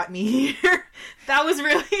brought me here. That was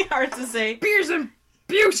really hard to say. Beers and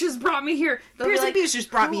Bushes brought me here. Beers and Bushes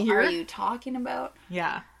brought me here. What are you talking about?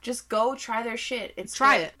 Yeah. Just go try their shit.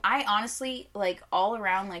 Try it. I honestly, like, all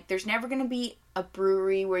around, like, there's never going to be a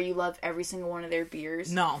brewery where you love every single one of their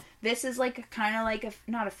beers. No. This is, like, kind of like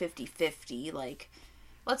not a 50-50, like,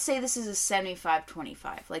 let's say this is a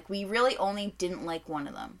 75-25. Like, we really only didn't like one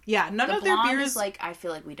of them. Yeah, none of their beers... is, like, I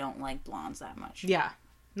feel like we don't like blondes that much. Yeah.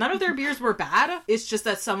 None of their beers were bad. It's just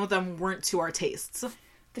that some of them weren't to our tastes.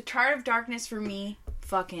 The Tart of Darkness, for me,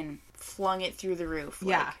 fucking flung it through the roof.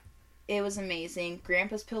 Yeah. Like, it was amazing.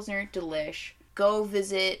 Grandpa's Pilsner, delish. Go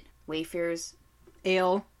visit Wayfarers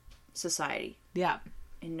Ale Society. Yeah.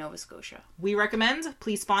 In Nova Scotia. We recommend.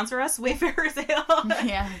 Please sponsor us, Wayfarers Ale.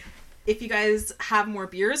 Yeah. If you guys have more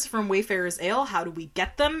beers from Wayfarers Ale, how do we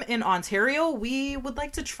get them in Ontario? We would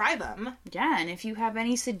like to try them. Yeah, and if you have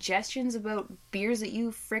any suggestions about beers that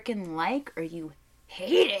you frickin' like or you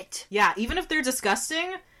hate it. Yeah, even if they're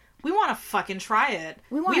disgusting, we want to fucking try it.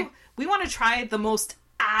 We want to try the most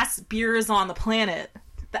ass beers on the planet.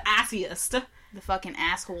 The assiest. The fucking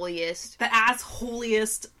assholiest. The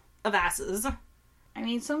assholiest of asses. I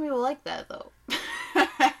mean, some people like that, though.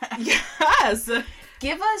 Yes!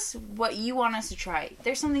 Give us what you want us to try. If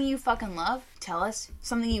there's something you fucking love, tell us.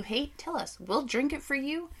 Something you hate, tell us. We'll drink it for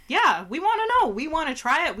you. Yeah, we want to know. We want to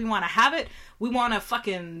try it. We want to have it. We want to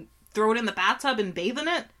fucking throw it in the bathtub and bathe in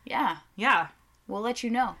it. Yeah. Yeah. We'll let you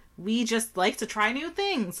know. We just like to try new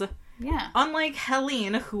things. Yeah. Unlike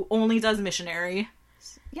Helene, who only does missionary.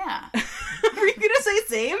 Yeah. Were you gonna say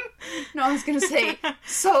same? No, I was gonna say,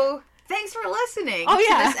 so... Thanks for listening to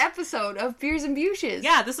this episode of Beers and Bushes.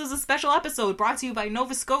 Yeah, this is a special episode brought to you by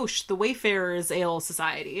Nova Scotia, the Wayfarers Ale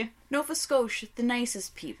Society. Nova Scotia, the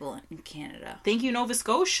nicest people in Canada. Thank you, Nova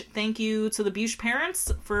Scotia. Thank you to the Bush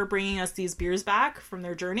parents for bringing us these beers back from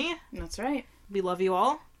their journey. That's right. We love you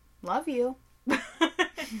all. Love you.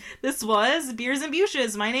 This was Beers and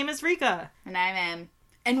Bushes. My name is Rika. And I'm Em.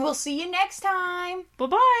 And we'll see you next time.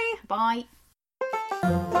 Bye-bye. Bye.